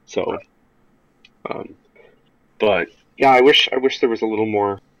 So, but yeah, I wish there was a little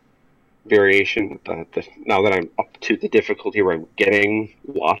more variation. Now that I'm up to the difficulty where I'm getting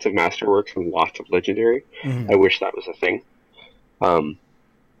lots of masterworks and lots of legendary, I wish that was a thing.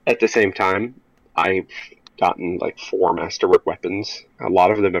 At the same time, I've gotten like 4 masterwork weapons. A lot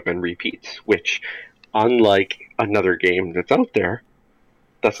of them have been repeats, which, unlike another game that's out there,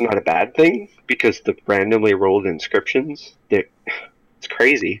 that's not a bad thing, because the randomly rolled inscriptions, it's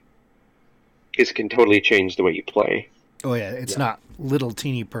crazy. It can totally change the way you play. Oh yeah, it's not little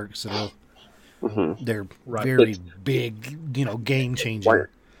teeny perks at all. They're Right. very big, game changing. Right.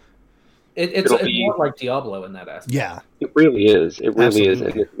 It's more like Diablo in that aspect. Yeah. It really is. It really is.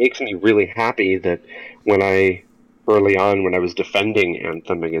 Absolutely. And it makes me really happy that early on, when I was defending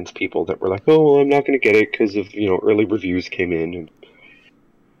Anthem against people that were like, oh, well, I'm not going to get it because of, early reviews came in. And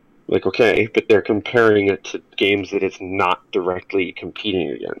like, okay, but they're comparing it to games that it's not directly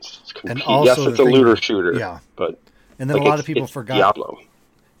competing against. Yes, it's a looter shooter. Yeah. But and then a lot of people forgot. Diablo.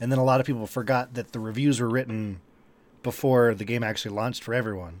 And then a lot of people forgot that the reviews were written before the game actually launched for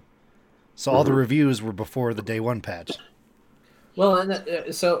everyone. So all the reviews were before the day 1 patch. Well,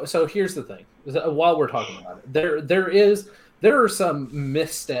 and so here's the thing. While we're talking about it, there are some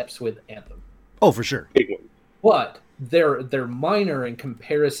missteps with Anthem. Oh, for sure. Big one. But they're minor in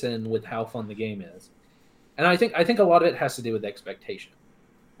comparison with how fun the game is. And I think a lot of it has to do with expectation.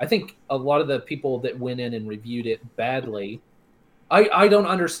 I think a lot of the people that went in and reviewed it badly, I don't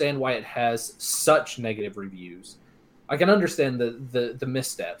understand why it has such negative reviews. I can understand the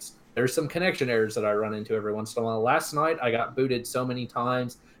missteps. There's some connection errors that I run into every once in a while. Last night, I got booted so many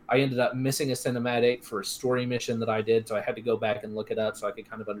times. I ended up missing a cinematic for a story mission that I did, so I had to go back and look it up so I could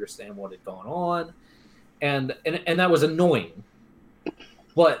kind of understand what had gone on. And that was annoying.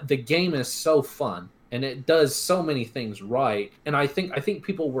 But the game is so fun, and it does so many things right. And I think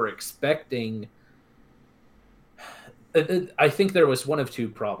people were expecting... I think there was one of 2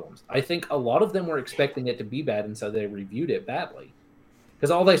 problems. I think a lot of them were expecting it to be bad, and so they reviewed it badly. Because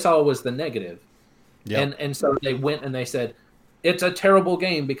all they saw was the negative. Yep. And so they went and they said, it's a terrible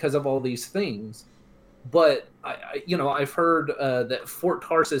game because of all these things. But, I've heard that Fort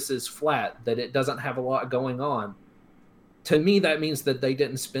Tarsis is flat, that it doesn't have a lot going on. To me, that means that they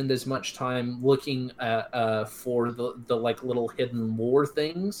didn't spend as much time looking for the like little hidden lore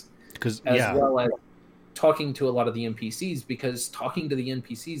things. Well as talking to a lot of the NPCs, because talking to the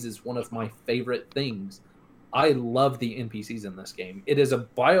NPCs is one of my favorite things. I love the NPCs in this game. It is a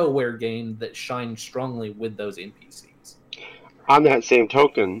BioWare game that shines strongly with those NPCs. On that same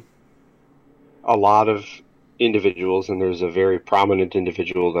token, a lot of individuals, and there's a very prominent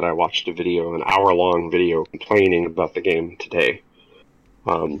individual that I watched an hour-long video complaining about the game today,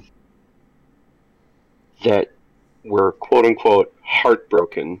 that were quote-unquote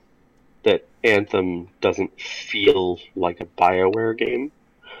heartbroken that Anthem doesn't feel like a BioWare game.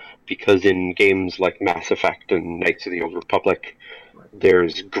 Because in games like Mass Effect and Knights of the Old Republic,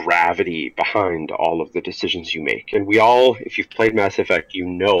 there's gravity behind all of the decisions you make. And if you've played Mass Effect, you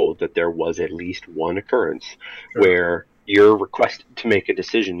know that there was at least one occurrence where you're requested to make a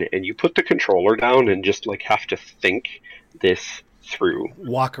decision and you put the controller down and just like have to think this through.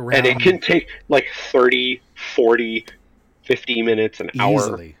 Walk around. And it can take like 30, 40, 50 minutes, an hour.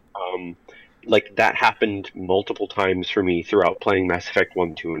 Easily. Like, that happened multiple times for me throughout playing Mass Effect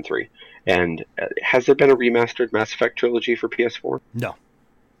 1, 2, and 3. And has there been a remastered Mass Effect trilogy for PS4? No.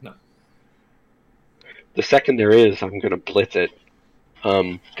 The second there is, I'm going to blitz it.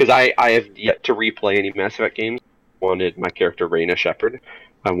 Because I have yet to replay any Mass Effect games. I wanted my character, Reyna Shepard.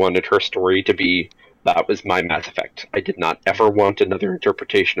 I wanted her story to be, that was my Mass Effect. I did not ever want another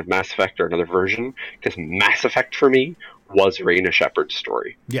interpretation of Mass Effect or another version, because Mass Effect for me was Reyna Shepard's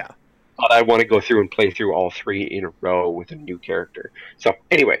story. Yeah. But I want to go through and play through all 3 in a row with a new character. So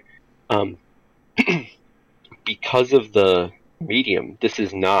anyway, because of the medium, this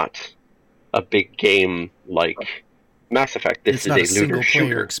is not a big game like Mass Effect. This it's not is a looter single-player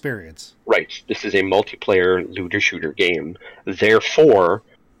shooter experience. right, this is a multiplayer looter shooter game. Therefore,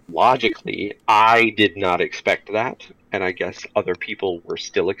 logically, I did not expect that, and I guess other people were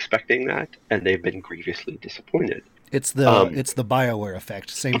still expecting that, and they've been grievously disappointed. It's the BioWare effect.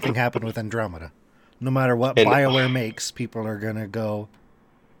 Same thing happened with Andromeda. No matter what And- BioWare makes, people are gonna go,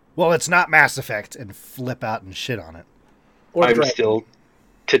 well, it's not Mass Effect, and flip out and shit on it. Or I'm Dragon. still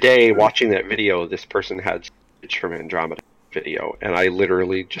today watching that video. This person had footage from Andromeda video, and I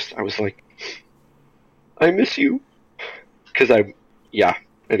literally I was like, I miss you, because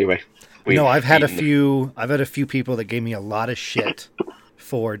Anyway, I've had a few people that gave me a lot of shit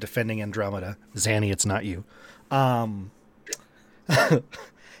for defending Andromeda. Zanny, it's not you. And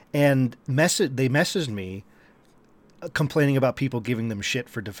they messaged me complaining about people giving them shit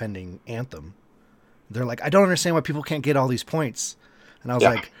for defending Anthem. They're like, I don't understand why people can't get all these points. And I was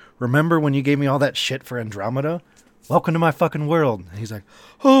like, remember when you gave me all that shit for Andromeda? Welcome to my fucking world. And he's like,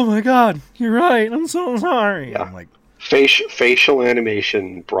 oh my god, you're right. I'm so sorry. Yeah. I'm like, facial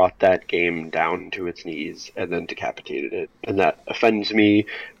animation brought that game down to its knees and then decapitated it, and that offends me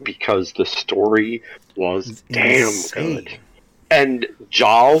because the story was damn insane. good. And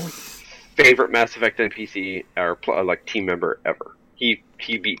Jal, favorite Mass Effect NPC or like team member ever. He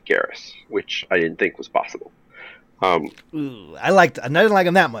beat Garrus, which I didn't think was possible. Ooh, I didn't like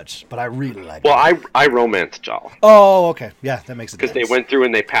him that much, but I really liked Well, him. I romanced Jal Oh, okay. Yeah, that makes sense. because they went through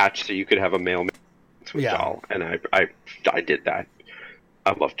and they patched so you could have a male with Yeah. Jal, and I did that.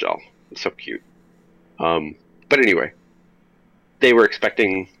 I love Jal. It's so cute. But anyway, they were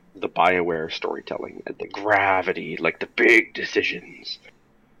expecting the BioWare storytelling and the gravity, like the big decisions.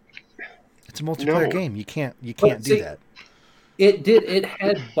 It's a multiplayer No. game. You can't But do see, that. It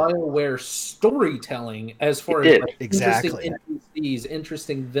had BioWare storytelling as far It as did. like, Exactly. interesting NPCs,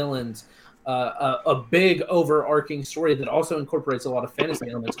 interesting villains, a big overarching story that also incorporates a lot of fantasy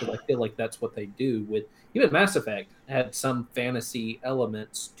elements, because I feel like that's what they do with even Mass Effect had some fantasy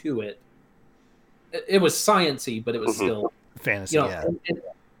elements to it. It was sciencey, but it was Mhm. still Fantasy, you know, yeah. and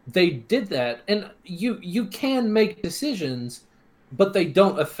they did that, and you can make decisions, but they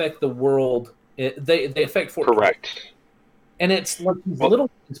don't affect the world. They affect Fort Tarsis. Correct. And it's like these Well- little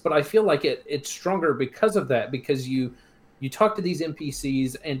things, but I feel like it's stronger because of that. Because you talk to these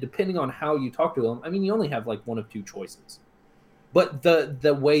NPCs, and depending on how you talk to them, I mean, you only have like one of two choices. But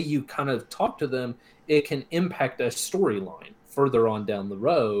the way you kind of talk to them, it can impact a storyline further on down the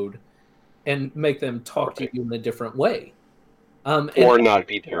road, and make them talk to you in a different way. And- Or not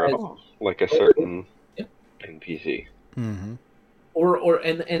be there at all, like a certain Yeah. NPC. Mm-hmm.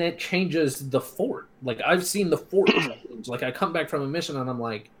 and it changes the fort. Like I've seen the fort change. Like I come back from a mission and I'm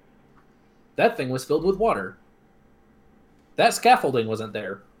like, that thing was filled with water. That scaffolding wasn't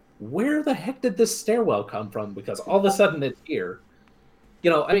there. Where the heck did this stairwell come from? Because all of a sudden it's here. You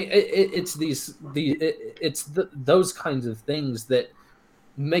know, I mean, it's those kinds of things that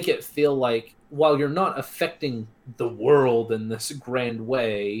make it feel like while you're not affecting the world in this grand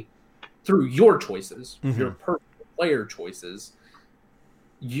way through your choices, Mhm. your personal player choices,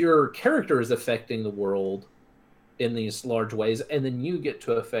 your character is affecting the world in these large ways, and then you get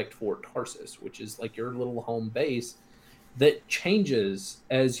to affect Fort Tarsis, which is like your little home base that changes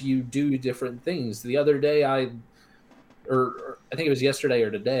as you do different things. The other day, or I think it was yesterday or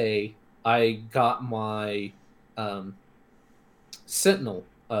today, I got my Sentinel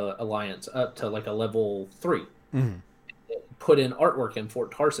Alliance up to like a level 3. Mm-hmm. Put in artwork in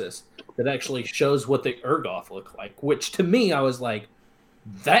Fort Tarsis that actually shows what the Urgoth look like, which to me, I was like,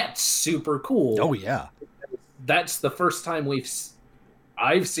 that's super cool. Oh yeah. That's the first time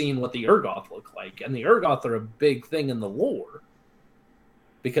I've seen what the Urgoth look like, and the Urgoth are a big thing in the lore,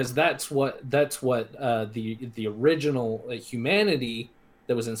 because that's what the original humanity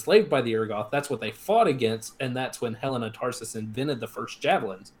that was enslaved by the Urgoth, that's what they fought against, and that's when Helena Tarsis invented the first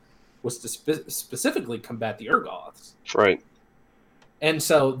javelins, was to specifically combat the Urgoths. Right. And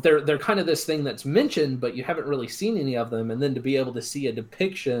so they're kind of this thing that's mentioned, but you haven't really seen any of them. And then to be able to see a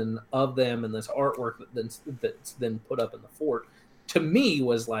depiction of them in this artwork that's then put up in the fort, to me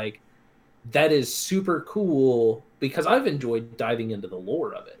was like, that is super cool, because I've enjoyed diving into the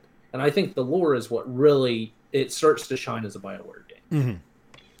lore of it. And I think the lore is what really, it starts to shine as a BioWare game. Mm-hmm.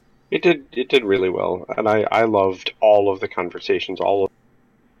 It did really well, and I loved all of the conversations, all of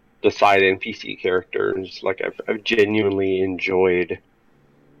the side NPC characters. Like I've genuinely enjoyed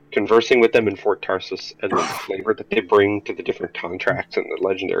conversing with them in Fort Tarsis, and the flavor that they bring to the different contracts and the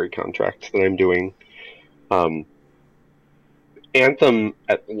legendary contracts that I'm doing. Anthem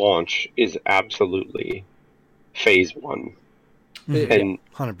at launch is absolutely phase 1, and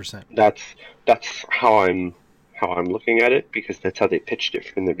 100%. that's how I'm looking at it, because that's how they pitched it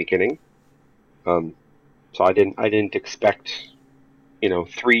from the beginning. So I didn't expect,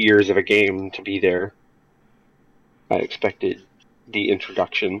 3 years of a game to be there. I expected the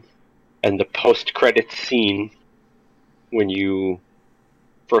introduction and the post-credits scene when you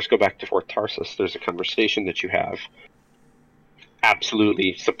first go back to Fort Tarsus. There's a conversation that you have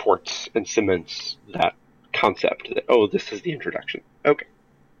absolutely supports and cements that concept that, oh, this is the introduction. Okay,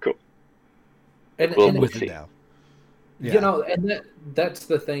 cool. And with it now. Yeah. And that's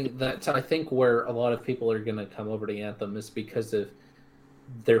the thing. That's, I think, where a lot of people are going to come over to Anthem is because of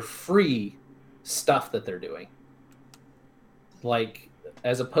their free stuff that they're doing. Like,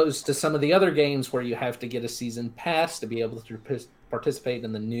 as opposed to some of the other games where you have to get a season pass to be able to participate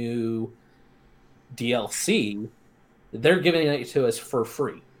in the new DLC, they're giving it to us for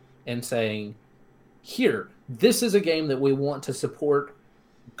free and saying, here, this is a game that we want to support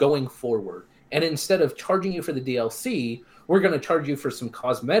going forward. And instead of charging you for the DLC, we're going to charge you for some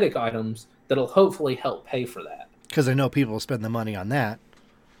cosmetic items that'll hopefully help pay for that. Because I know people spend the money on that.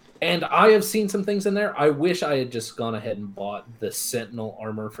 And I have seen some things in there. I wish I had just gone ahead and bought the Sentinel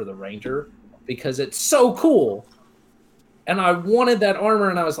armor for the Ranger because it's so cool. And I wanted that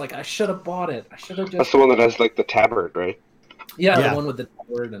armor, and I was like, I should have bought it. I should have just. That's the one that has like the tabard, right? Yeah, the one with the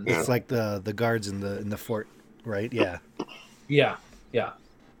tabard. And it's like the guards in the fort, right? Yeah. Yeah.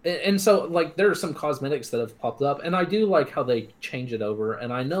 And so, like, there are some cosmetics that have popped up, and I do like how they change it over.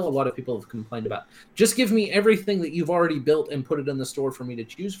 And I know a lot of people have complained about, just give me everything that you've already built and put it in the store for me to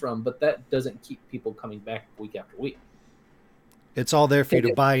choose from. But that doesn't keep people coming back week after week. It's all there for you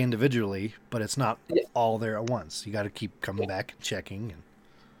to buy individually, but it's not all there at once. You got to keep coming back and checking.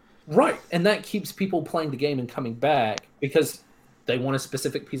 Right, and that keeps people playing the game and coming back because they want a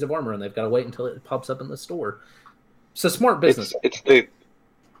specific piece of armor, and they've got to wait until it pops up in the store. It's a smart business.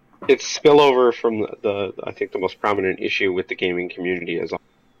 It's spillover from the I think the most prominent issue with the gaming community is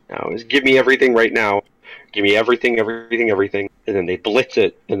now is give me everything right now, give me everything, and then they blitz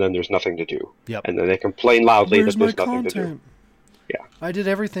it, and then there's nothing to do. Yep. And then they complain loudly that there's nothing content? to do. Yeah. I did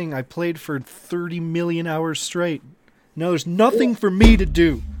everything. I played for 30 million hours straight. No, there's nothing for me to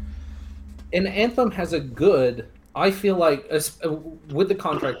do. And Anthem has a good, I feel like, with the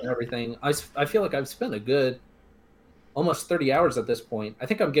contract and everything, I feel like I've spent a good almost 30 hours at this point. I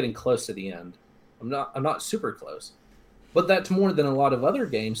think I'm getting close to the end. I'm not super close. But that's more than a lot of other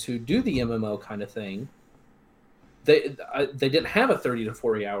games who do the MMO kind of thing. They didn't have a 30 to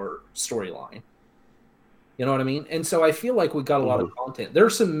 40 hour storyline. You know what I mean? And so I feel like we got a lot of content. There are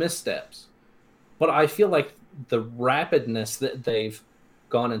some missteps, but I feel like the rapidness that they've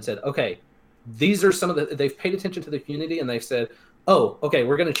gone and said, okay, these are some of the, they've paid attention to the community and they've said, oh, okay,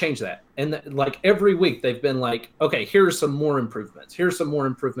 we're going to change that. And like every week they've been like, okay, here's some more improvements. Here's some more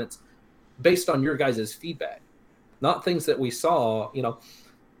improvements based on your guys' feedback, not things that we saw.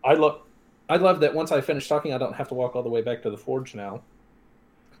 I love that once I finish talking, I don't have to walk all the way back to the Forge now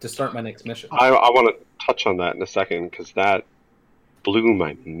to start my next mission. I want to touch on that in a second because that blew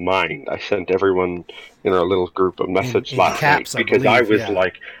my mind. I sent everyone in our little group a message last night because I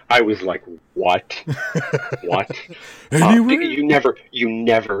was like, what? What? You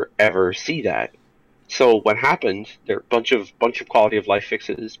never ever see that. So what happened? There are a bunch of quality of life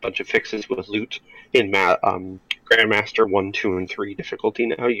fixes, bunch of fixes with loot in Grandmaster 1, 2, and 3 difficulty.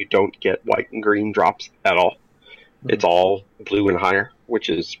 Now you don't get white and green drops at all. Mm-hmm. It's all blue and higher, which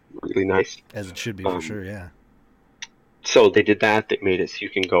is really nice. As it should be, for sure. Yeah. So they did that. They made it so you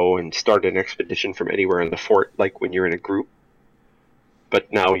can go and start an expedition from anywhere in the fort, like when you're in a group.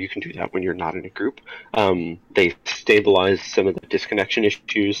 But now you can do that when you're not in a group. They stabilized some of the disconnection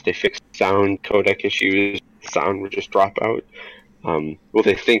issues. They fixed sound codec issues. Sound would just drop out. Well,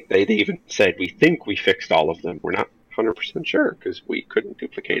 they even said, we think we fixed all of them. We're not 100% sure because we couldn't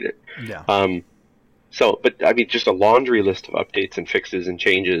duplicate it. Yeah. But I mean, just a laundry list of updates and fixes and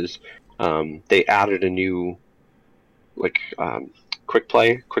changes. They added a new quick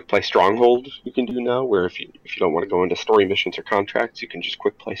play stronghold you can do now, where if you don't want to go into story missions or contracts, you can just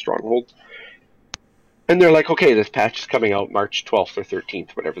quick play stronghold. And they're like, okay, this patch is coming out March 12th or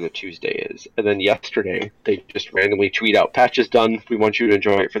 13th, whatever the Tuesday is. And then yesterday they just randomly tweet out, patch is done, we want you to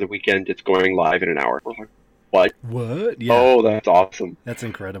enjoy it for the weekend, it's going live in an hour. We're like, what? Yeah. Oh, that's awesome. That's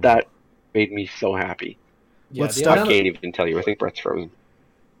incredible. That made me so happy. Yeah, I can't even tell you. I think Brett's frozen.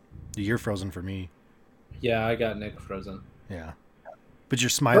 You're frozen for me. Yeah, I got Nick frozen. Yeah, but you're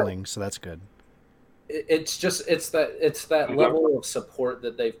smiling, so that's good. It's that level of support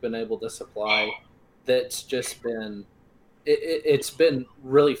that they've been able to supply. That's just been, it's been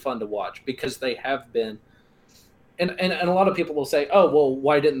really fun to watch because they have been, and a lot of people will say, oh well,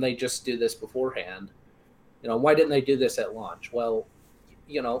 why didn't they just do this beforehand? Why didn't they do this at launch? Well,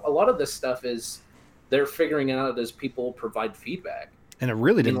 a lot of this stuff is they're figuring it out as people provide feedback. And it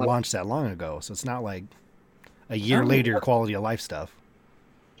really didn't like- launch that long ago, so it's not like a year later quality of life stuff.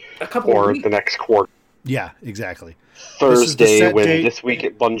 A couple of Or weeks. the next quarter. Yeah, exactly. Thursday, set when date. This Week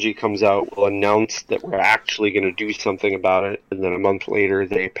at Bungie comes out, we'll announce that we're actually going to do something about it, and then a month later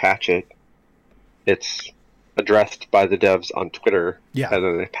they patch it. It's addressed by the devs on Twitter, Yeah. and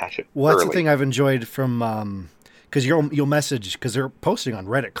then they patch it. Well, that's early. the thing I've enjoyed from because you'll message because they're posting on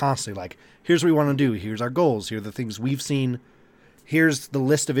Reddit constantly like, here's what we want to do, here's our goals, here are the things we've seen, here's the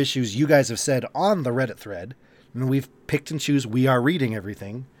list of issues you guys have said on the Reddit thread, and we've picked and choose. We are reading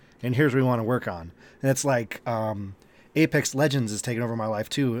everything, and here's what we want to work on. And it's like Apex Legends is taking over my life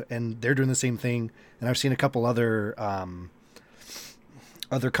too, and they're doing the same thing. And I've seen a couple other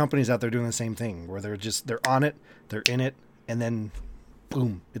companies out there doing the same thing, where they're on it, they're in it, and then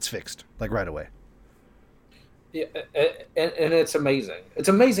boom, it's fixed like right away. Yeah, and it's amazing. It's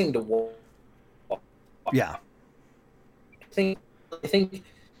amazing to watch. Yeah. I think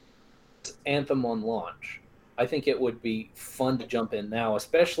Anthem on launch. I think it would be fun to jump in now,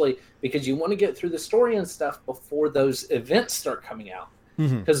 especially because you want to get through the story and stuff before those events start coming out.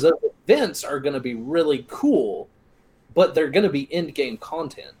 Because those events are going to be really cool, but they're going to be end-game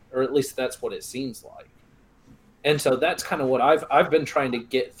content, or at least that's what it seems like. And so that's kind of what I've been trying to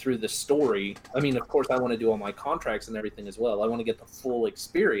get through the story. I mean, of course, I want to do all my contracts and everything as well. I want to get the full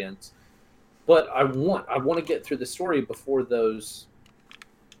experience, but I want to get through the story before those.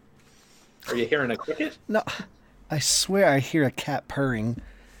 Are you hearing a cricket? No, I swear I hear a cat purring,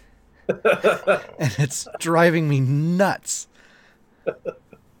 and it's driving me nuts.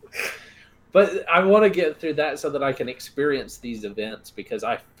 But I want to get through that so that I can experience these events, because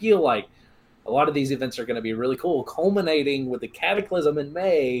I feel like a lot of these events are going to be really cool, culminating with the Cataclysm in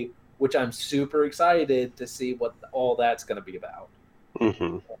May, which I'm super excited to see what all that's going to be about.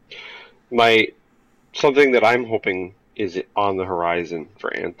 Mm-hmm. Something that I'm hoping is on the horizon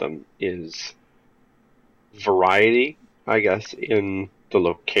for Anthem is variety, I guess, in the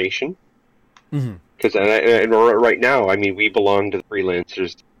location. Because right now, I mean, we belong to the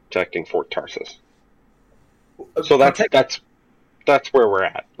freelancers protecting Fort Tarsus. So that's where we're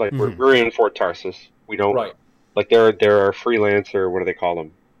at. Like we're in Fort Tarsus. We don't like there are freelancer. What do they call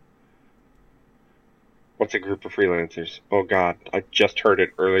them? What's a group of freelancers? Oh God, I just heard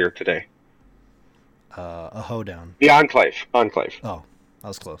it earlier today. A hoedown. The Enclave. Oh, that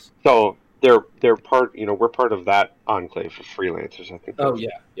was close. So they're part. We're part of that enclave of freelancers. I think. Oh yeah.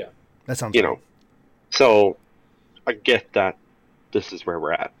 That sounds. Right. So I get that this is where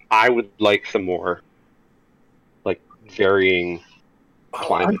we're at. I would like some more, like, varying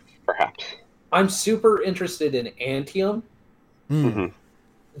climate, perhaps. I'm super interested in Antium. Mm-hmm.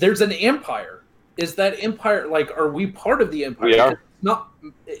 There's an empire. Is that empire, like, are we part of the empire? We are. Not,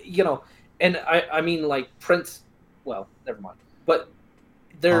 and I mean, like, Prince, well, never mind. But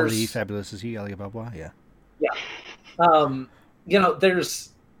there's... Ali, fabulous is he, Alibaba, yeah. Yeah.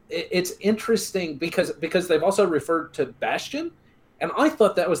 It's interesting because they've also referred to Bastion, and I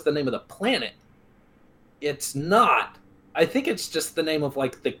thought that was the name of the planet. It's not. I think it's just the name of,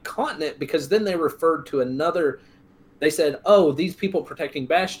 like, the continent, because then they referred to another. They said, "Oh, these people protecting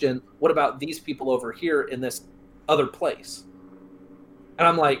Bastion. What about these people over here in this other place?" And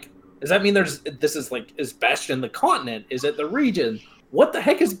I'm like, does that mean is Bastion the continent? Is it the region? What the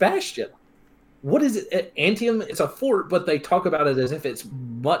heck is Bastion? What is it? Antium, it's a fort, but they talk about it as if it's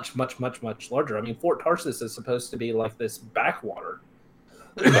much, much, much, much larger. I mean, Fort Tarsus is supposed to be like this backwater.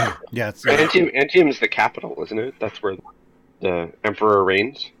 Yeah, it's Antium is the capital, isn't it? That's where the Emperor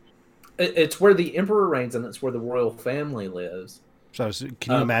reigns. It's where the Emperor reigns, and it's where the royal family lives. So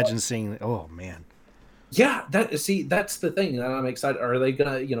can you imagine seeing? Oh man. Yeah, that's the thing that I'm excited. Are they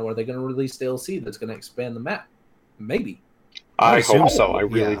gonna release DLC that's gonna expand the map? Maybe. I hope so. I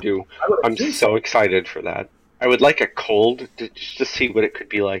really do. I'm so excited for that. I would like a cold, just to see what it could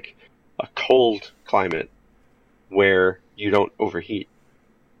be like. A cold climate where you don't overheat.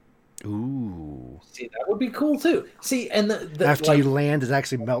 Ooh. See, that would be cool too. See, and after you land, it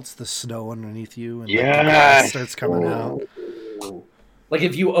actually melts the snow underneath you, and the Yes! gas starts coming out. Like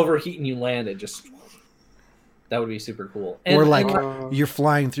if you overheat and you land, that would be super cool. Or like you're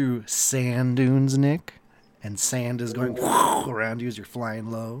flying through sand dunes, Nick, and sand is going around you as you're flying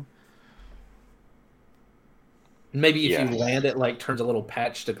low. Maybe if you land, it like turns a little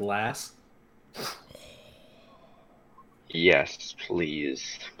patch to glass. Yes,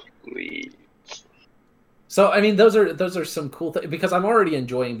 please. So I mean, those are some cool things, because I'm already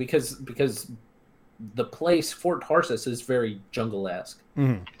enjoying because the place Fort Tarsus is very jungle-esque.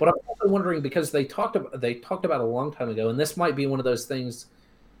 But I'm also wondering, because they talked about a long time ago, and this might be one of those things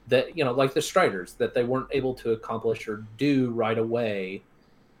that, like the Striders, that they weren't able to accomplish or do right away,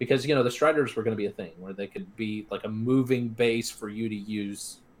 because the Striders were going to be a thing where they could be like a moving base for you to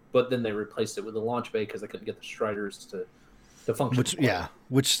use, but then they replaced it with a launch bay because they couldn't get the Striders to function.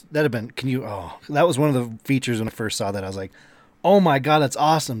 Which that'd have been. That was one of the features when I first saw that. I was like, oh my god, that's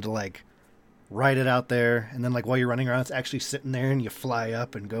awesome to like write it out there, and then like while you're running around, it's actually sitting there, and you fly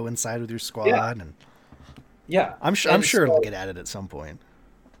up and go inside with your squad. And I'm sure it'll get added at some point.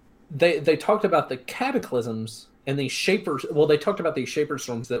 They talked about the cataclysms and these shapers. Well, they talked about these shaper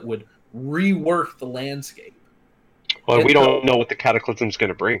storms that would rework the landscape. Well, and we don't know what the cataclysm's going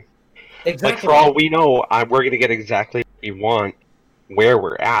to bring. Exactly. Like, for all we know, we're going to get exactly what we want where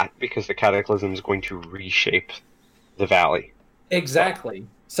we're at, because the cataclysm is going to reshape the valley. Exactly.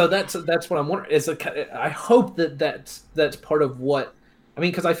 So that's what I'm wondering. I hope that's part of what. I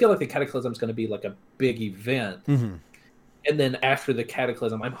mean, because I feel like the cataclysm is going to be like a big event. Mm-hmm. And then after the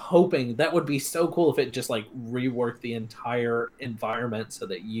cataclysm, I'm hoping that would be so cool if it just like reworked the entire environment so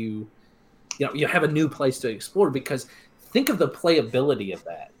that you have a new place to explore. Because think of the playability of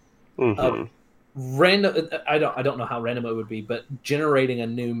that. Mm-hmm. Random. I don't know how random it would be, but generating a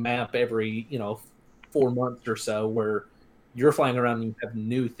new map every 4 months or so, where you're flying around and you have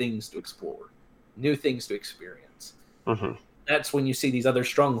new things to explore, new things to experience. Mm-hmm. That's when you see these other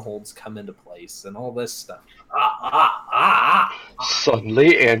strongholds come into place and all this stuff.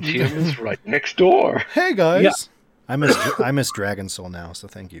 Suddenly, Antium is right next door. Hey guys, yeah. I miss Dragon Soul now, so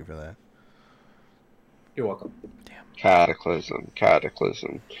thank you for that. You're welcome. Damn. Cataclysm.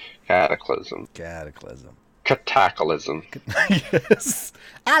 Cataclysm. Cataclysm. Yes,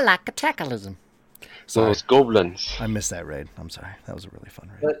 I like cataclysm. Those goblins. I missed that raid. I'm sorry. That was a really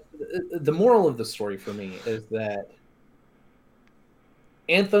fun raid. But the moral of the story for me is that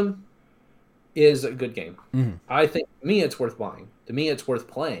Anthem is a good game. Mm-hmm. I think, to me, it's worth buying. To me, it's worth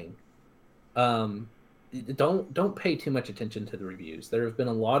playing. Don't pay too much attention to the reviews. There have been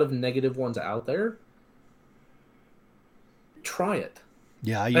a lot of negative ones out there. Try it.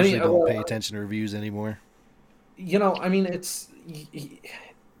 Yeah, I usually don't pay attention to reviews anymore. I mean, it's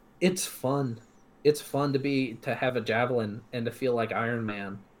fun. It's fun to have a javelin and to feel like Iron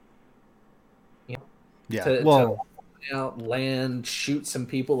Man. Yeah. To out, land, shoot some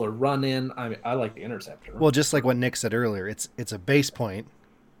people, or run in. I like the Interceptor. Well, just like what Nick said earlier, it's a base point,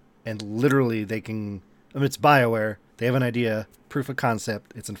 and literally they can. I mean, it's BioWare. They have an idea, proof of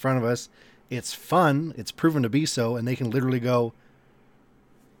concept. It's in front of us. It's fun. It's proven to be so, and they can literally go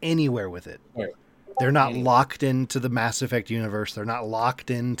anywhere with it. Right. They're not locked into the Mass Effect universe. They're not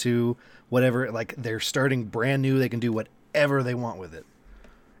locked into whatever. Like, they're starting brand new. They can do whatever they want with it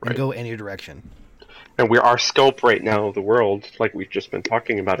and go any direction. And our scope right now of the world, like we've just been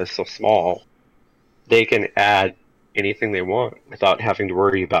talking about, is so small. They can add anything they want without having to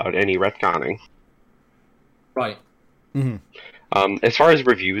worry about any retconning. Right. Mm-hmm. As far as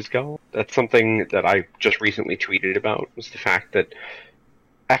reviews go, that's something that I just recently tweeted about, was the fact that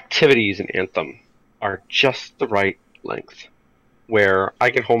activities in Anthem are just the right length. Where I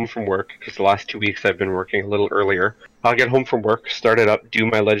get home from work, because the last 2 weeks I've been working a little earlier, I'll get home from work, start it up, do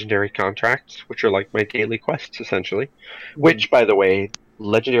my legendary contracts, which are like my daily quests, essentially. Which, by the way,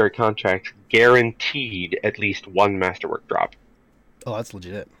 legendary contracts guaranteed at least one masterwork drop. Oh, that's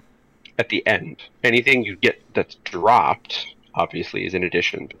legit. At the end. Anything you get that's dropped, obviously, is an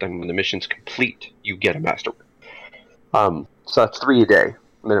addition, but then when the mission's complete, you get a masterwork. So that's 3 a day,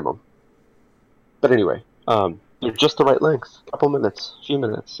 minimum. But anyway, they're just the right length. A couple minutes, a few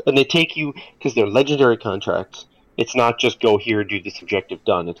minutes. And they take you, because they're legendary contracts, it's not just go here, do this objective,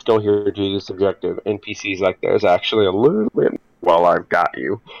 done. It's go here, do this objective. NPCs like, there's actually a little bit, well, I've got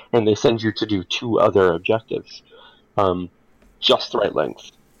you. And they send you to do 2 other objectives. Just the right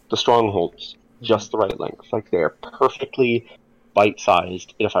length. The strongholds, just the right length. Like, they're perfectly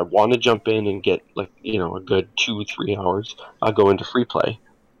bite-sized. And if I want to jump in and get, like, a good 2-3 hours, I'll go into free play.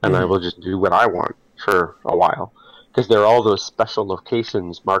 And I will just do what I want for a while, because there are all those special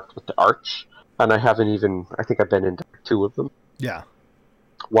locations marked with the arch, and I think I've been into 2 of them. Yeah.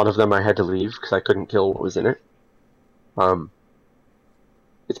 One of them I had to leave because I couldn't kill what was in it.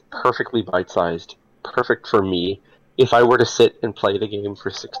 It's perfectly bite-sized, perfect for me. If I were to sit and play the game for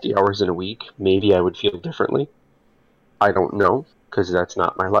 60 hours in a week, maybe I would feel differently. I don't know, because that's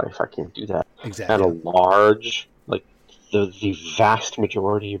not my life. I can't do that. Exactly. And a large, the vast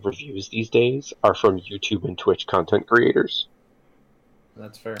majority of reviews these days are from YouTube and Twitch content creators.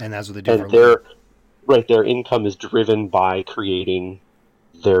 That's fair. And that's what they do. And their income is driven by creating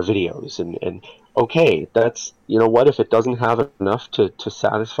their videos. And okay, that's, what, if it doesn't have enough to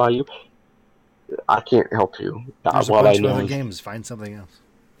satisfy you, I can't help you. There's a bunch of other games. Find something else.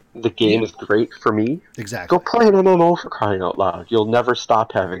 the game is great for me, Exactly. go play an MMO for crying out loud. You'll never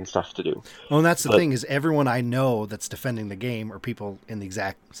stop having stuff to do. Well, and that's the But- thing is everyone I know that's defending the game are people in the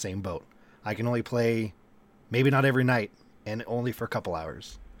exact same boat. I can only play, maybe not every night, and only for a couple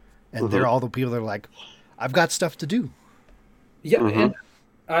hours. And they're all the people that are like, I've got stuff to do. Yeah, Mhm. and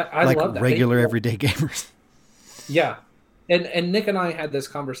I Like love that. regular everyday gamers. Yeah. And Nick and I had this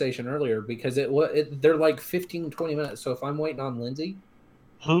conversation earlier because they're like 15, 20 minutes. So if I'm waiting on Lindsay,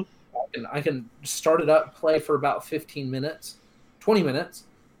 Hmm. I can start it up, play for about 15 minutes, 20 minutes.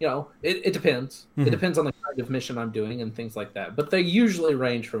 You know, it depends. Mhm. It depends on the kind of mission I'm doing and things like that. But they usually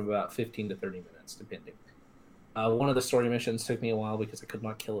range from about 15 to 30 minutes, depending. One of the story missions took me a while because I could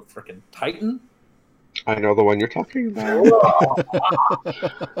not kill a freaking Titan. I know the one you're talking about.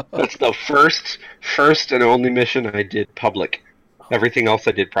 That's the first and only mission I did public. Everything else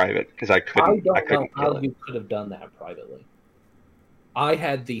I did private because I I couldn't don't know kill how it. you could have done that privately. I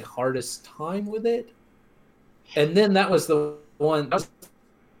had the hardest time with it. And then that was the one that was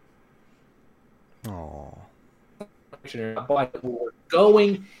Oh. but we were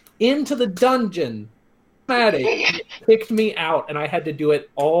going into the dungeon. It kicked me out and I had to do it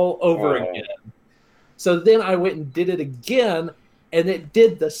all over Oh. again. So then I went and did it again and it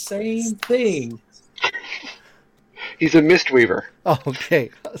did the same thing. He's a Mistweaver. Oh,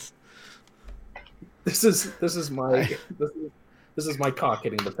 okay. This is my cock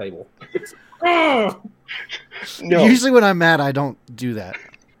hitting the table. Ah! No. Usually when I'm mad, I don't do that.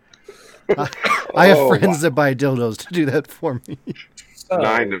 I have Oh, friends that buy dildos to do that for me. So,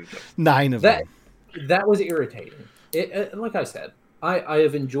 9 of them. 9 of that them. that was irritating. Like I said, I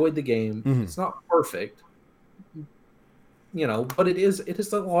have enjoyed the game. Mhm. It's not perfect, you know, but it is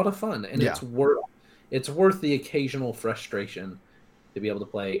a lot of fun, and Yeah. it's worth the occasional frustration to be able to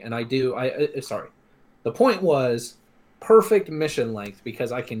play. And sorry, the point was perfect mission length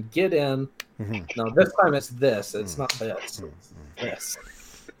because I can get in. Mhm. No, this time it's this. It's not this. It's this.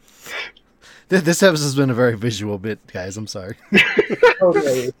 This episode has been a very visual bit, guys. I'm sorry.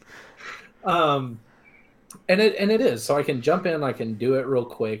 Okay. And it is. So I can jump in, I can do it real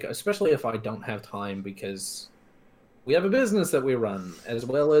quick, especially if I don't have time because we have a business that we run as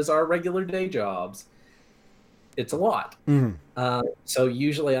well as our regular day jobs. It's a lot. Mhm. So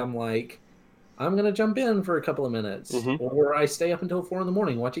usually I'm like, I'm gonna jump in for a couple of minutes, Mhm. or I stay up until 4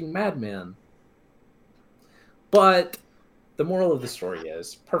 a.m. watching Mad Men. But the moral of the story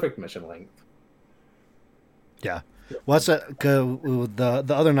is perfect mission length. Yeah. Well, that's the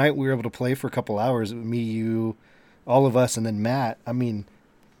other night we were able to play for a couple hours. Me, you, all of us, and then Matt. I mean,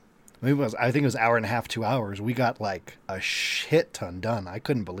 I think it was an hour and a half, 2 hours. We got like a shit ton done. I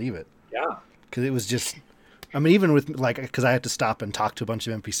couldn't believe it Yeah. because it was just. I mean, even with like, because I had to stop and talk to a bunch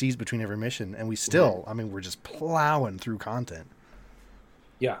of NPCs between every mission, and we still, I mean, we're just plowing through content.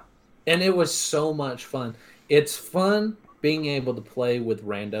 Yeah. And it was so much fun. It's fun being able to play with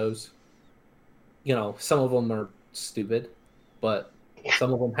randos. You know, some of them are stupid, but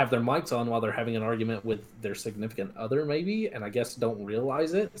some of them have their mics on while they're having an argument with their significant other, maybe, and I guess don't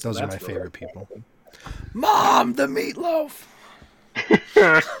realize it. So Those are my that's really favorite people. Mom, the meatloaf.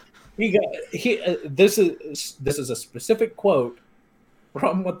 This is a specific quote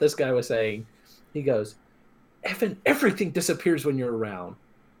from what this guy was saying. He goes, everything disappears when you're around.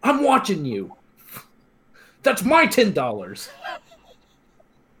 I'm watching you. That's my $10.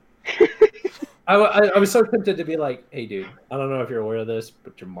 I was so tempted to be like, hey, dude, I don't know if you're aware of this,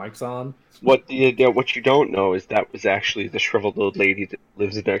 but your mic's on. What you don't know is that was actually the shriveled old lady that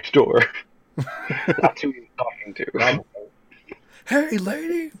lives next door. That's who he was talking to. Hey,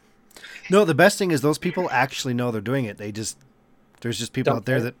 lady. No, the best thing is those people actually know they're doing it. There's just people Don't out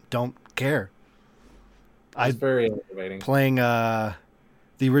there care. that don't care. It's very motivating. Playing the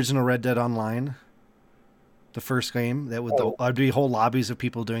original Red Dead Online, the first game, I'd be whole lobbies of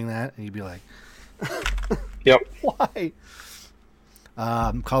people doing that, and you'd be like, Yep. why?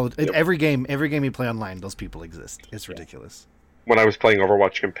 Every game you play online, those people exist. It's ridiculous. When I was playing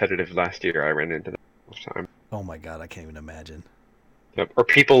Overwatch competitive last year, I ran into that all the time. Oh my god, I can't even imagine. Yep. Or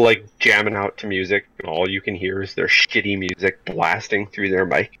people like jamming out to music, and all you can hear is their shitty music blasting through their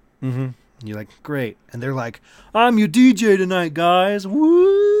mic. Mm-hmm. You're like, great, and they're like, I'm your DJ tonight, guys.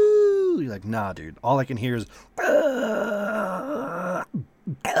 Woo! You're like, nah, dude. All I can hear is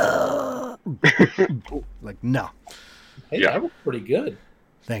like, no. Hey, Yeah. that was pretty good.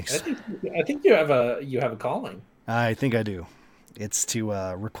 Thanks. I think you have a calling. I think I do. It's to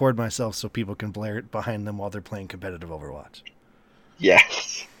record myself so people can blare it behind them while they're playing competitive Overwatch.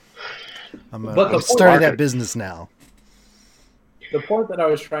 Yes. I'm But the point- starting that business now. The point that I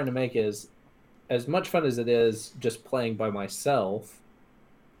was trying to make is, as much fun as it is just playing by myself,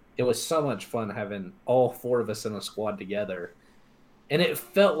 it was so much fun having all 4 of us in a squad together, and it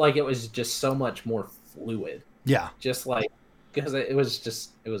felt like it was just so much more fluid. Yeah. Just like because it was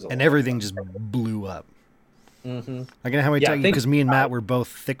a And lot. everything just blew up. Mm-hmm. Like, how many Yeah, times, think because me and Matt were both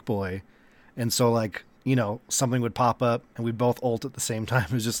thick boy, and so like, you know, something would pop up and we'd both ult at the same time.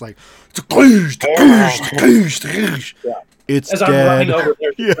 It was just like, Yeah. it's As I'm running dead. over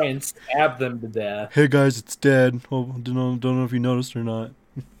there to Yeah. try and stab them to death. Hey guys, it's dead. Oh, don't know if you noticed or not.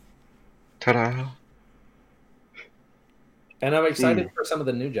 Ta-da! And I'm excited for some of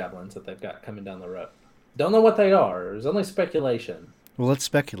the new javelins that they've got coming down the road. Don't know what they are. There's only speculation. Well, let's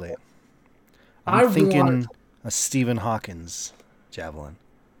speculate. I I'm thinking want- a Stephen Hawkins javelin.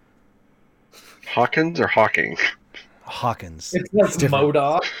 Hawkins or Hawking? Hawkins. It's like different.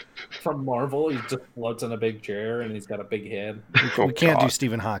 MODOK from Marvel. He just floats in a big chair and he's got a big head. Oh, We can't do God.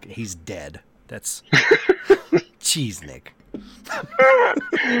 Stephen Hawking. He's dead. That's jeez, Nick.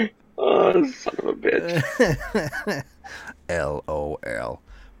 Oh, son of a bitch. LOL.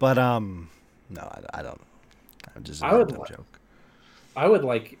 But no, I don't. I'm just a I would dumb like- joke. I would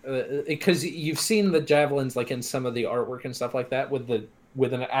like because you've seen the javelins like in some of the artwork and stuff like that with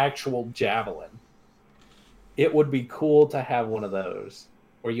an actual javelin. It would be cool to have one of those,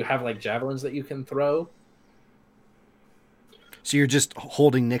 where you have like javelins that you can throw. So you're just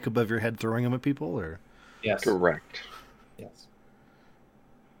holding Nick above your head, throwing him at people, or Yes. Correct. Yes.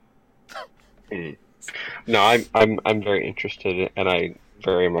 No, I'm very interested, and I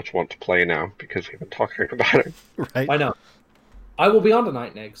very much want to play now because we've been talking about it. right? I know. I will be on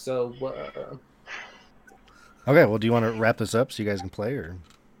tonight, Nick. So Okay. Well, do you want to wrap this up so you guys can play, or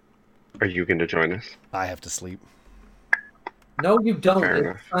Are you going to join us? I have to sleep? no, you don't. Fair It's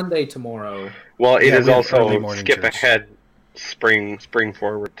enough. Sunday tomorrow. Well, it Yeah, is we have early also morning skip church. ahead, spring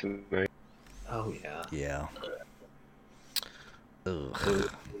forward tonight. Oh yeah. Yeah. Ugh.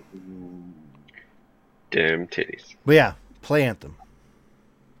 Damn titties. But yeah, play Anthem.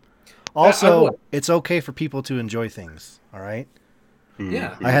 I Also, would. it's okay for people to enjoy things. All right.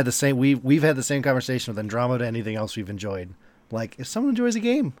 Yeah. I had the same. We've had the same conversation with Andromeda. Anything else we've enjoyed? Like, if someone enjoys a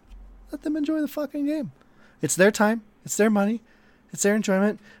game, let them enjoy the fucking game. It's their time. It's their money. It's their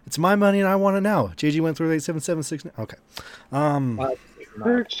enjoyment. It's my money, and I want it now. JG went through 8776. Okay.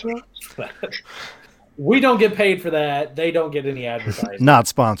 We don't get paid for that. They don't get any advertising. Not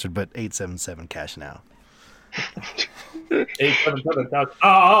sponsored, but 877 cash now. 877.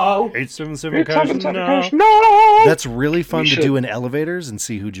 Oh, 877 Cash no! That's really fun We to should. do in elevators and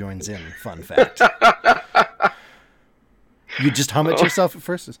see who joins in. Fun fact. You just hum it to yourself at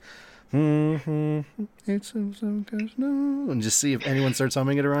first. It's, 877 cash now, and just see if anyone starts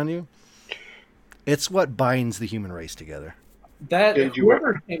humming it around you. It's what binds the human race together. that Did you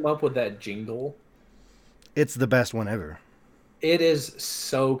whoever came up with that jingle, It's the best one ever. it is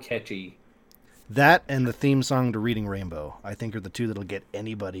so catchy. That and the theme song to Reading Rainbow, I think, are the two that'll get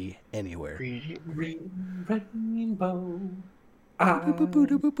anybody anywhere. Rainbow.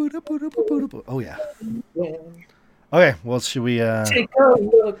 Oh yeah. Will Okay. Well, should we? take a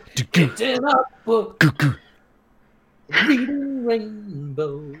look. It's in a book. Reading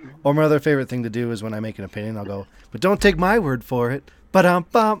Rainbow. Or my other favorite thing to do is when I make an opinion, I'll go, but don't take my word for it. Bum.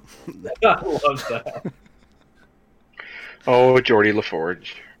 I love that. Oh, Geordie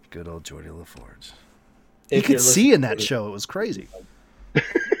LaForge. Good old Geordie LaForge. If You could you're see in listening that to- show, it was crazy.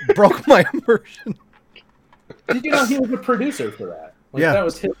 Broke my immersion. Did you know he was a producer for that? Like, Yeah. That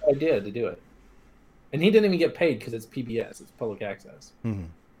was his idea to do it. And he didn't even get paid because it's PBS. It's public access. Mhm.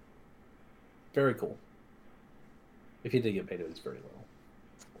 Very cool. If he did get paid, it was very little.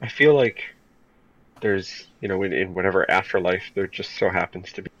 I feel like there's, in whatever afterlife, there just so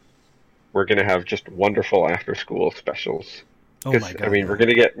happens to be. We're going to have just wonderful after school specials. Oh 'Cause, my god! we're going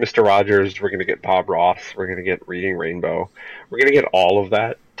to get Mr. Rogers, we're going to get Bob Ross, we're going to get Reading Rainbow. We're going to get all of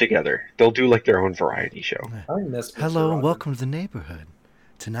that together. They'll do like their own variety show. I miss Mr. Hello and Rogers. welcome to the neighborhood.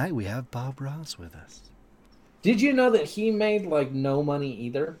 Tonight we have Bob Ross with us. Did you know that he made like no money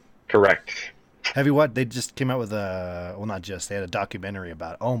either? Correct. Have you what? They just came out with a not just they had a documentary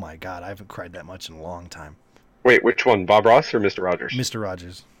about. Oh my god! I haven't cried that much in a long time. Wait, which one? Bob Ross or Mr. Rogers? Mr.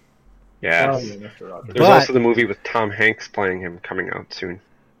 Rogers. Yes. Oh, yeah, Mr. Rogers. There's But- also the movie with Tom Hanks playing him coming out soon.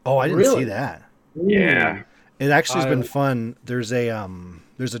 Oh, I didn't Really? see that. Yeah. It actually has been I- fun. There's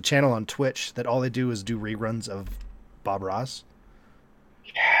a channel on Twitch that all they do is do reruns of Bob Ross,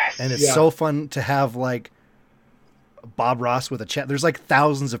 Yes. and it's Yeah. so fun to have like Bob Ross with a chat. There's like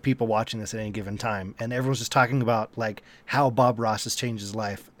thousands of people watching this at any given time, and everyone's just talking about like how Bob Ross has changed his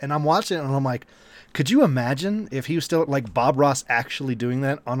life. And I'm watching it, and I'm like, could you imagine if he was still like Bob Ross actually doing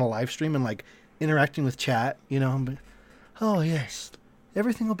that on a live stream and like interacting with chat? Oh yes,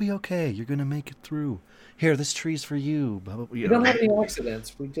 Everything will be okay. You're gonna make it through. Here, this tree's for you. Blah, blah, blah, We don't have any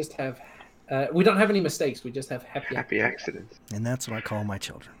accidents. We just have. We don't have any mistakes. We just have Happy accidents. And that's what I call my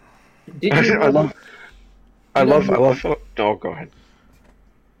children. Did you I know, love. No, go ahead.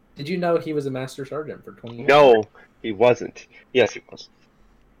 Did you know he was a master sergeant for 20 years? No, he wasn't. Yes, he was.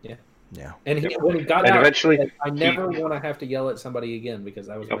 Yeah. And Yep. when he got And out, eventually he said, I never he- want to have to yell at somebody again because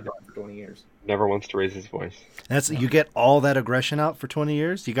I was my Yep. dad for 20 years. Never wants to raise his voice. That's you get all that aggression out for 20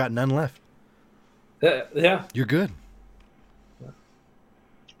 years, you got none left. Yeah. You're good.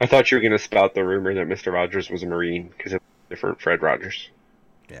 I thought you were going to spout the rumor that Mr. Rogers was a Marine because it was different Fred Rogers.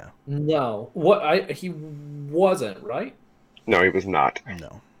 Yeah. No. He wasn't, right? No, he was not.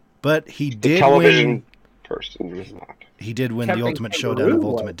 No. But he The did television win. person was not. He did win Captain the Ultimate Kangaroo Showdown of was,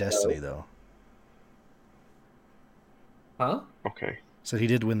 Ultimate though. Destiny, though. Huh? Okay. So he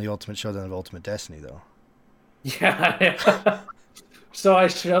did win the Ultimate Showdown of Ultimate Destiny, though. Yeah. So I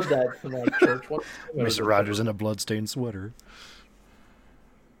showed that to my church. One time. It was Mr. Rogers in a bloodstained sweater.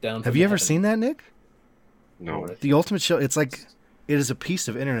 down Have from you ever heaven. seen that, Nick? No. The Ultimate Show, it's like, it is a piece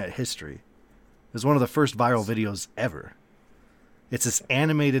of internet history. It was one of the first viral videos ever. It's this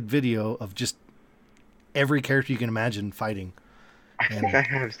animated video of just every character you can imagine fighting. I think I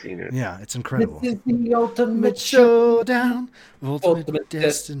have seen it. Yeah, it's incredible. This is the ultimate Ultimate show. Showdown, Ultimate, Ultimate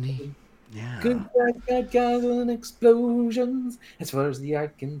Destiny. Yeah. Good guys and explosions. As far as the eye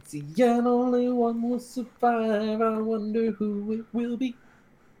can see, and only one will survive. I wonder who it will be.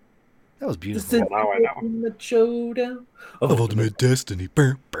 That was This beautiful. is Now I the know. ultimate showdown Of Ultimate Destiny.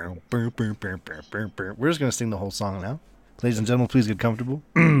 We're just going to sing the whole song now. Ladies and gentlemen, please get comfortable.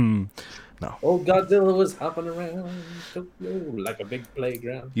 Old Godzilla was hopping around Tokyo like a big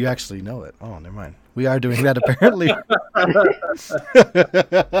playground. You actually know it. Oh, never mind. We are doing that apparently.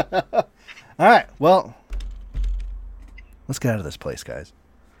 All right. Well, let's get out of this place, guys.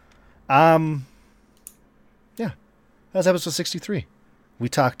 Yeah. That was episode 63. We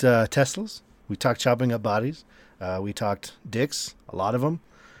talked Teslas. We talked chopping up bodies. We talked dicks, a lot of them.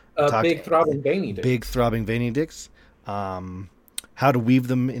 Big throbbing veiny dude. Big throbbing veiny dicks. How to weave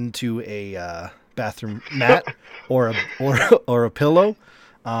them into a bathroom mat or a pillow. Or a pillow.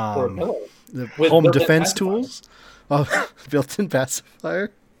 The With home built-in defense pacifier. tools. Built-in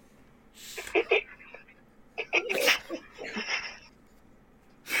pacifier.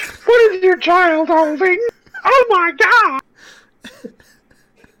 What is your child holding? Oh my god!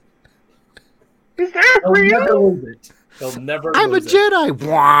 Is that He'll real? never lose it. He'll never I'm a lose it. Jedi.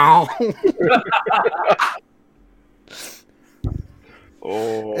 Wow.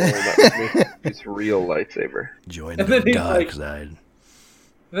 Oh, that's his real lightsaber. Join And the then he's dark like- side.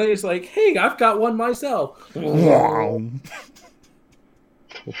 And then he's like, hey, I've got one myself. Wow.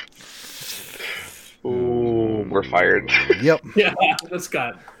 Ooh, we're fired. Yep. Yeah, that's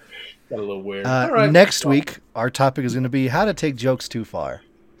got a little weird. All right. Next week, our topic is going to be how to take jokes too far.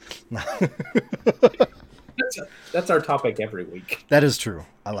 That's our topic every week. That is true.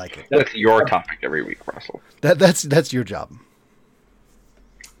 I like it. That's your topic every week, Russell. That's your job.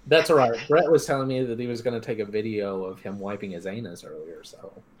 That's all right. Brett was telling me that he was going to take a video of him wiping his anus earlier.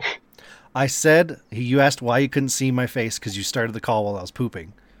 So I said, you asked why you couldn't see my face because you started the call while I was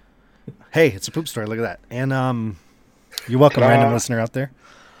pooping. Hey, it's a poop story. Look at that. And you're welcome, random listener out there.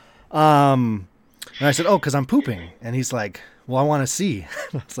 And I said, oh, because I'm pooping. And he's like, well, I want to see.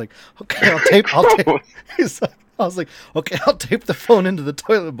 I was like, okay, I'll tape. He's like, I was like, okay, I'll tape the phone into the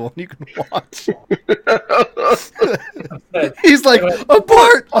toilet bowl and you can watch. He's like,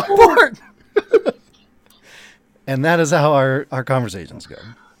 abort, abort. And that is how our conversations go.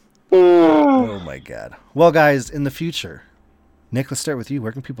 Oh my God. Well, guys, in the future, Nick, let's start with you.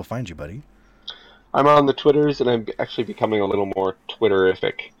 Where can people find you, buddy? I'm on the Twitters, and I'm actually becoming a little more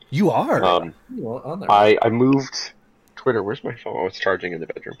Twitterific. You are. on there. I moved Twitter. Where's my phone? Oh, it's charging in the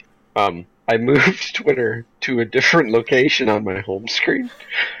bedroom. I moved Twitter to a different location on my home screen,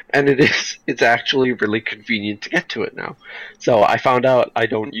 and it's actually really convenient to get to it now. So I found out I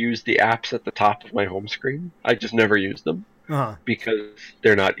don't use the apps at the top of my home screen. I just never use them Uh-huh. because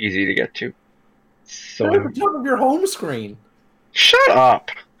they're not easy to get to. So They're at the top of your home screen. shut up!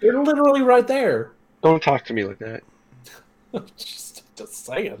 They're literally right there. Don't talk to me like that. just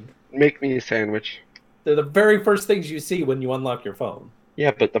saying. Make me a sandwich. They're the very first things you see when you unlock your phone. Yeah,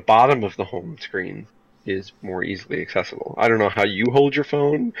 but the bottom of the home screen is more easily accessible. I don't know how you hold your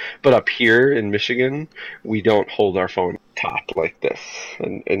phone, but up here in Michigan, we don't hold our phone top like this.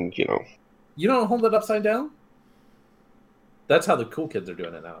 And you know. You don't hold it upside down? That's how the cool kids are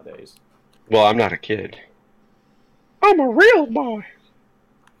doing it nowadays. Well, I'm not a kid. I'm a real boy.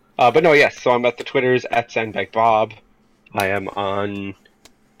 But no, yes, so I'm at the Twitters, at SandbagBob, I am on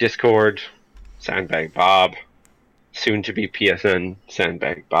Discord, Sandbag Bob, soon to be PSN,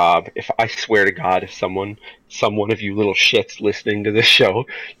 Sandbag Bob. I swear to God, if some one of you little shits listening to this show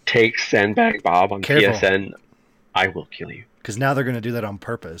takes Sandbag Bob on Careful. PSN, I will kill you. Because now they're going to do that on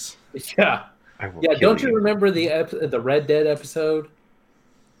purpose. Yeah. I will Yeah, kill don't you remember the Red Dead episode?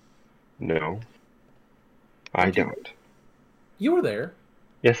 No. I don't. You were there.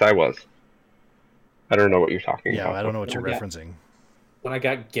 Yes, I was. I don't know what you're talking Yeah, about. I don't know what you're Yeah. referencing. When I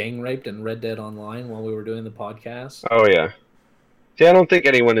got gang raped in Red Dead Online while we were doing the podcast. Oh, yeah. See, I don't think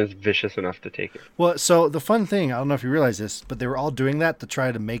anyone is vicious enough to take it. Well, so the fun thing, I don't know if you realize this, but they were all doing that to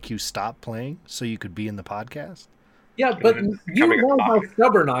try to make you stop playing so you could be in the podcast. Yeah, but It's you becoming a know how topic.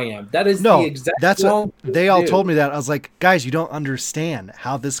 stubborn I am. That is No, the exact that's wrong what they all thing to told do. me that. I was like, guys, you don't understand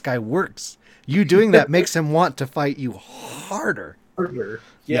how this guy works. You doing that makes him want to fight you harder. Harder.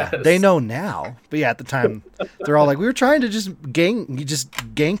 Yeah, Yes. they know now. But yeah, at the time, they're all like, we were trying to just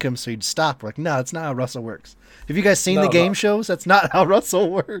gank him so he'd stop. We're like, no, that's not how Russell works. Have you guys seen the No. game shows? That's not how Russell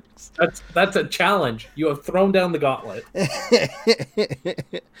works. That's a challenge. You have thrown down the gauntlet.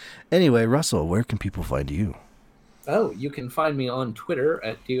 Anyway, Russell, where can people find you? Oh, you can find me on Twitter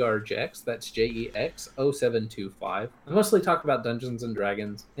at drjex. That's JEX0725. I mostly talk about Dungeons and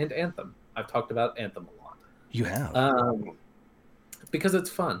Dragons and Anthem. I've talked about Anthem a lot. You have. Because it's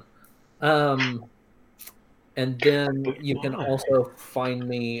fun. And then you can also find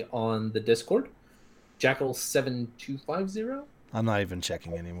me on the Discord, Jackal7250. I'm not even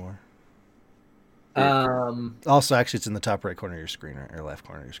checking anymore. Um, Also, actually, it's in the top right corner of your screen, or left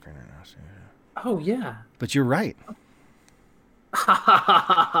corner of your screen right now. So, yeah. oh, yeah. But you're right.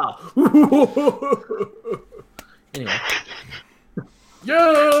 Anyway. Yo!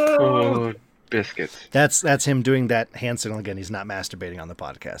 Oh, biscuits. That's him doing that hand signal again. He's not masturbating on the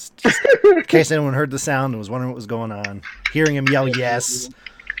podcast. Just in case anyone heard the sound and was wondering what was going on, hearing him yell yes.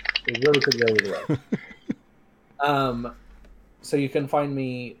 It really could go either way. So you can find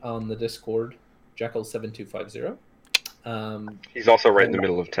me on the Discord, Jackal7250. He's also right in the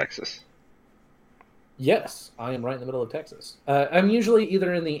middle of Texas. Yes, I am right in the middle of Texas. I'm usually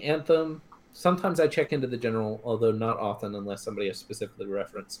either in the Anthem. Sometimes I check into the general, although not often unless somebody has specifically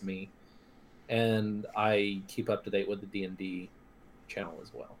referenced me. And I keep up to date with the D&D channel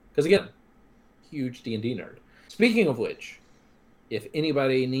as well. Because again, huge D&D nerd. Speaking of which, if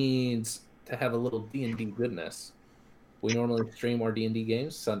anybody needs to have a little D&D goodness, we normally stream our D&D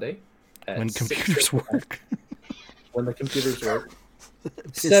games Sunday. At When 6 computers p.m. work. When the computers work.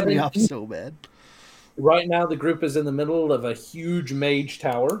 Pissed me off so bad. Right now, the group is in the middle of a huge mage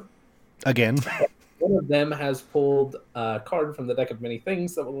tower. Again. One of them has pulled a card from the deck of many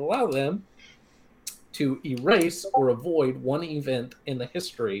things that will allow them to erase or avoid one event in the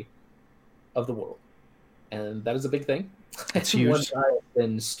history of the world. And that is a big thing. It's One huge. that I've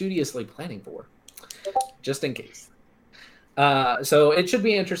been studiously planning for, just in case. So it should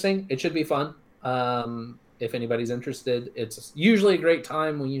be interesting. It should be fun. If anybody's interested, it's usually a great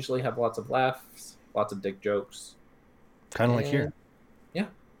time. We usually have lots of laughs, lots of dick jokes. Kind of like here. Yeah,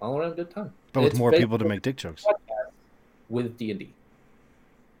 all around good time. But with It's more people to basically make dick jokes. a podcast with D&D.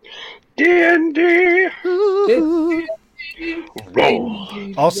 D&D!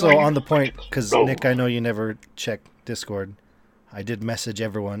 Roll! Also, on the point, because Nick, I know you never check Discord, I did message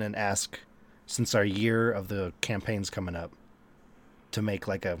everyone and ask, since our year of the campaign's coming up, to make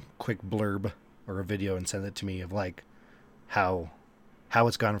like a quick blurb or a video and send it to me of like how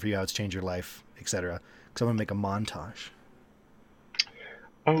it's gone for you, how it's changed your life, etc. Because I'm gonna make a montage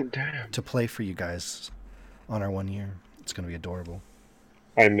Oh, damn. to play for you guys on our 1 year. It's gonna be adorable.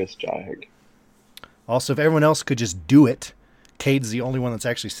 I miss Jaheg. Also, if everyone else could just do it, Cade's the only one that's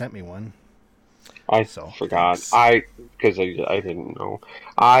actually sent me one. I So, forgot. thanks. Because I didn't know.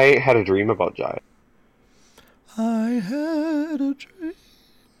 I had a dream about Jaheg. I had a dream.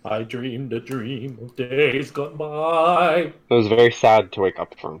 I dreamed a dream of days gone by. It was very sad to wake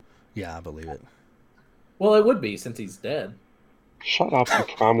up from. Yeah, I believe it. Well, it would be since he's dead. Shut up, you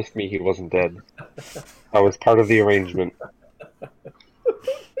promised me he wasn't dead. I was part of the arrangement.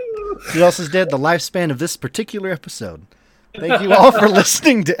 Who else is dead? The lifespan of this particular episode. Thank you all for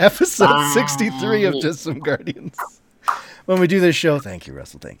listening to episode 63 of Just Some Guardians. When we do this show, thank you,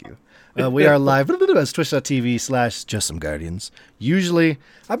 Russell. Thank you. We are live as twitch.tv/Just Some Guardians. Usually,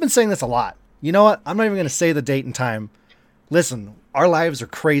 I've been saying this a lot. You know what? I'm not even going to say the date and time. Listen, our lives are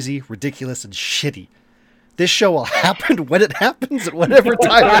crazy, ridiculous, and shitty. This show will happen when it happens at whatever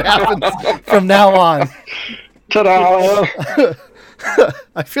time it happens from now on. Ta-da!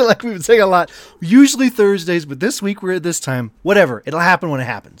 I feel like we've been saying a lot. Usually Thursdays, but this week we're at this time. Whatever. It'll happen when it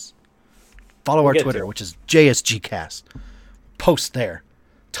happens. Follow our get Twitter, to it. which is JSGcast. Post there.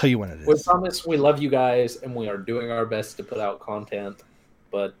 Tell you when it We is. promise we love you guys, and we are doing our best to put out content.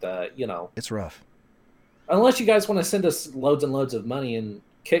 But It's rough. unless you guys want to send us loads and loads of money and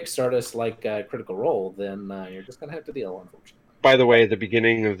kickstart us like Critical Role, then you're just gonna have to deal, unfortunately. By the way, the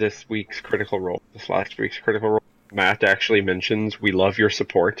beginning of this last week's Critical Role, Matt actually mentions we love your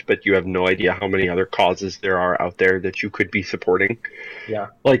support, but you have no idea how many other causes there are out there that you could be supporting. Yeah.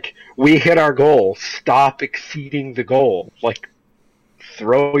 Like, we hit our goal. Stop exceeding the goal. Like,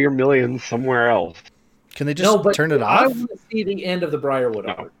 throw your millions somewhere else. Can they just turn it I off? want to see the end of the Briarwood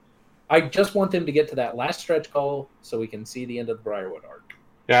No. arc. I just want them to get to that last stretch goal so we can see the end of the Briarwood arc.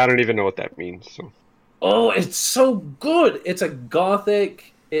 Yeah, I don't even know what that means. So Oh, it's so good! It's a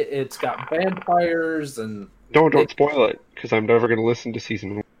gothic. It's got vampires, and don't spoil it, because I'm never going to listen to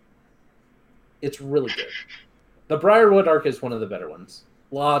season 1. it's really good. The Briarwood arc is one of the better ones.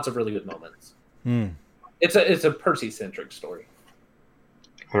 Lots of really good moments. It's a Percy-centric story.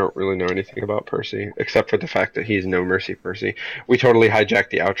 I don't really know anything about Percy, except for the fact that he's No Mercy Percy. We totally hijacked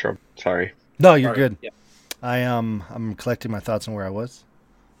the outro. Sorry. No, you're Sorry. good. Yeah. I'm collecting my thoughts on where I was.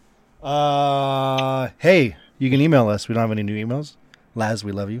 Hey, you can email us. We don't have any new emails. Laz,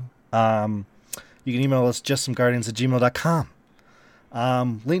 we love you. You can email us justsomeguardians@gmail.com.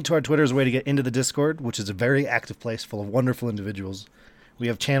 Link to our Twitter is a way to get into the Discord, which is a very active place full of wonderful individuals. We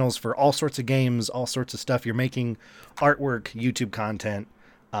have channels for all sorts of games, all sorts of stuff you're making, artwork, YouTube content,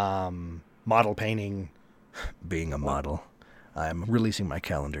 model painting, being a model. I'm releasing my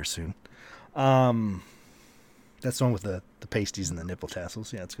calendar soon. That's the one with the pasties and the nipple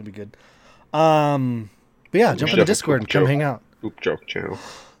tassels. Yeah, it's going to be good. But yeah, jump in the Discord and come hang out. Poop joke channel.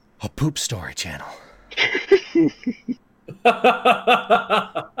 A poop story channel.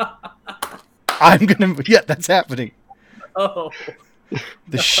 I'm going to... Yeah, that's happening. Oh.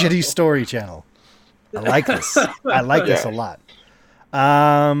 The shitty story channel. I like this. I like this a lot.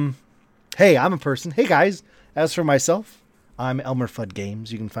 Hey, I'm a person. Hey, guys. As for myself, I'm Elmer Fudd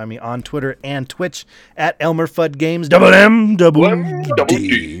Games. You can find me on Twitter and Twitch at Elmer Fudd Games. D.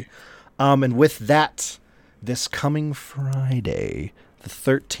 And with that, this coming Friday, the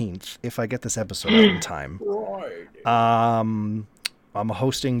 13th, if I get this episode out in time, I'm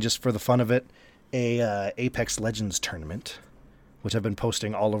hosting, just for the fun of it, a Apex Legends tournament, which I've been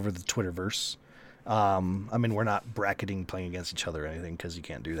posting all over the Twitterverse. I mean, we're not bracketing playing against each other or anything, because you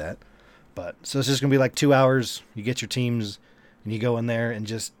can't do that. But so it's just going to be like 2 hours. You get your teams, and you go in there and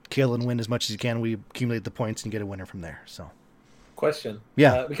just kill and win as much as you can. We accumulate the points and get a winner from there. So, Question.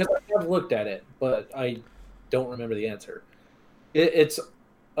 Yeah. Because I have looked at it, but I don't remember the answer. It's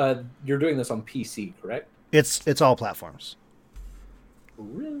you're doing this on PC, correct? it's all platforms.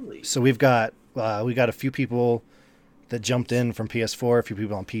 Really? So we got a few people that jumped in from PS4, a few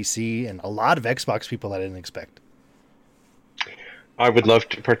people on PC, and a lot of Xbox people I didn't expect. I would love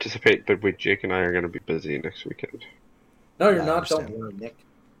to participate, but Jake and I are going to be busy next weekend. No, you're I not. understand. Don't worry, Nick.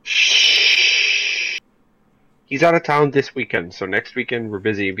 Shh. He's out of town this weekend, so next weekend we're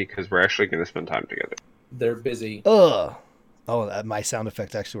busy because we're actually going to spend time together. They're busy. Ugh. Oh, my sound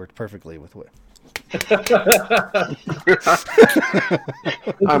effect actually worked perfectly with what.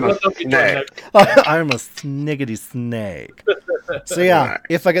 I'm a snake. I'm a sniggity snake. So yeah,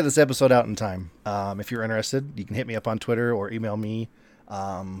 if I get this episode out in time, if you're interested, you can hit me up on Twitter or email me,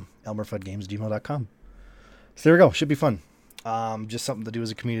 elmerfuddgames@gmail.com. So there we go. Should be fun. Just something to do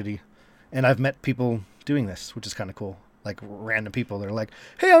as a community. And I've met people doing this, which is kind of cool. Like random people that are like,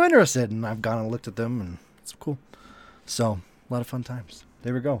 hey, I'm interested. And I've gone and looked at them, and it's cool. So a lot of fun times.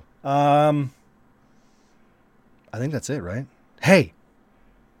 There we go. I think that's it, right? Hey.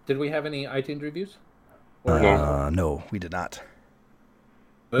 Did we have any iTunes reviews? No, we did not.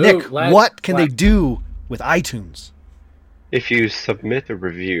 Ooh, Nick, last- what can they last- do with iTunes? If you submit a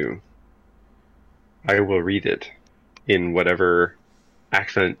review, I will read it in whatever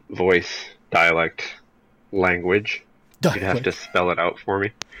accent, voice, dialect, language. You'd have to spell it out for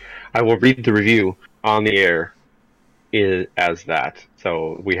me. I will read the review on the air as that.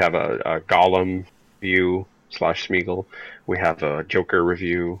 So we have a Gollum review / Smeagol. We have a Joker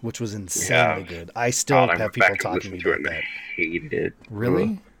review. Which was insanely good. I still I have went people back and talking to listened me to it about and that. I hated it.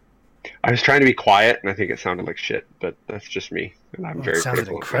 Really? I was trying to be quiet, and I think it sounded like shit, but that's just me. And I'm Well, very it sounded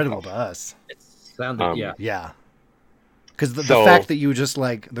critical of incredible myself. to us. It sounded, yeah. Yeah. Because the So- fact that you just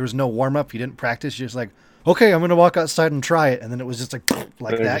like, there was no warm up, you didn't practice, you're just like, okay, I'm going to walk outside and try it. And then it was just like And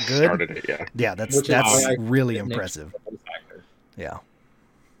I that just good. Started it, yeah. Yeah, that's Which is why I really picked Nick impressive. as a factor. Yeah.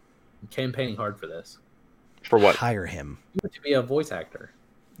 I'm campaigning hard for this. For what? Hire him. You want to be a voice actor.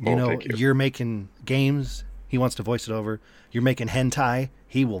 You Oh, know, thank you. you're making games, He wants to voice it over. You're making hentai.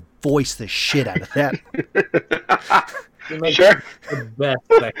 He will voice the shit out of that. You make Sure. the best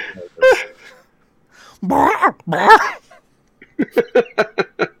sex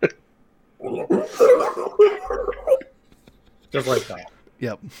just like that.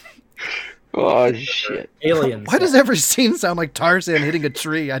 Yep. Oh shit. Aliens. Why does every scene sound like Tarzan hitting a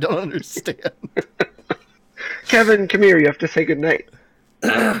tree? I don't understand. Kevin, come here. You have to say goodnight.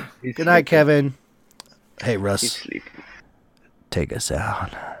 Good night, Kevin. Hey, He's Russ. sleeping. Take us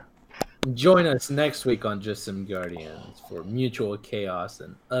out. Join us next week on Just Some Guardians for mutual chaos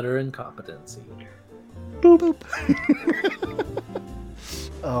and utter incompetency. Boop, boop.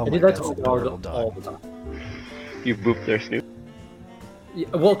 Oh, I my do that God, to it's my an dog adorable all dog. the time. You boop there, Snoop. Yeah,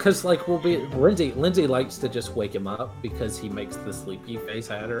 well, because like Lindsay likes to just wake him up because he makes the sleepy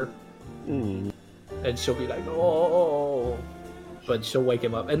face at her, Mm. and she'll be like, "Oh," but she'll wake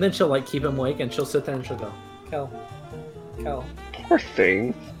him up, and then she'll like keep him awake, and she'll sit there and she'll go, Kel," Poor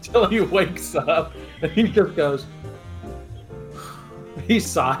thing. till he wakes up, and he just goes. He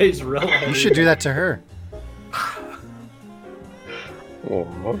sighs real heavy. You should do that to her.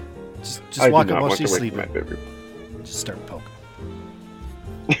 Aww. Just walk up while want she's to wake sleeping. my baby. Just start poking.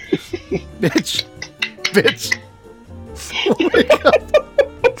 Bitch. Bitch. Wake up.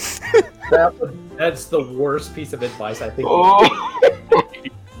 That's the worst piece of advice I think. Oh.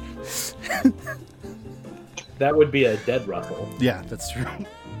 That would be a dead Russell. Yeah, that's true.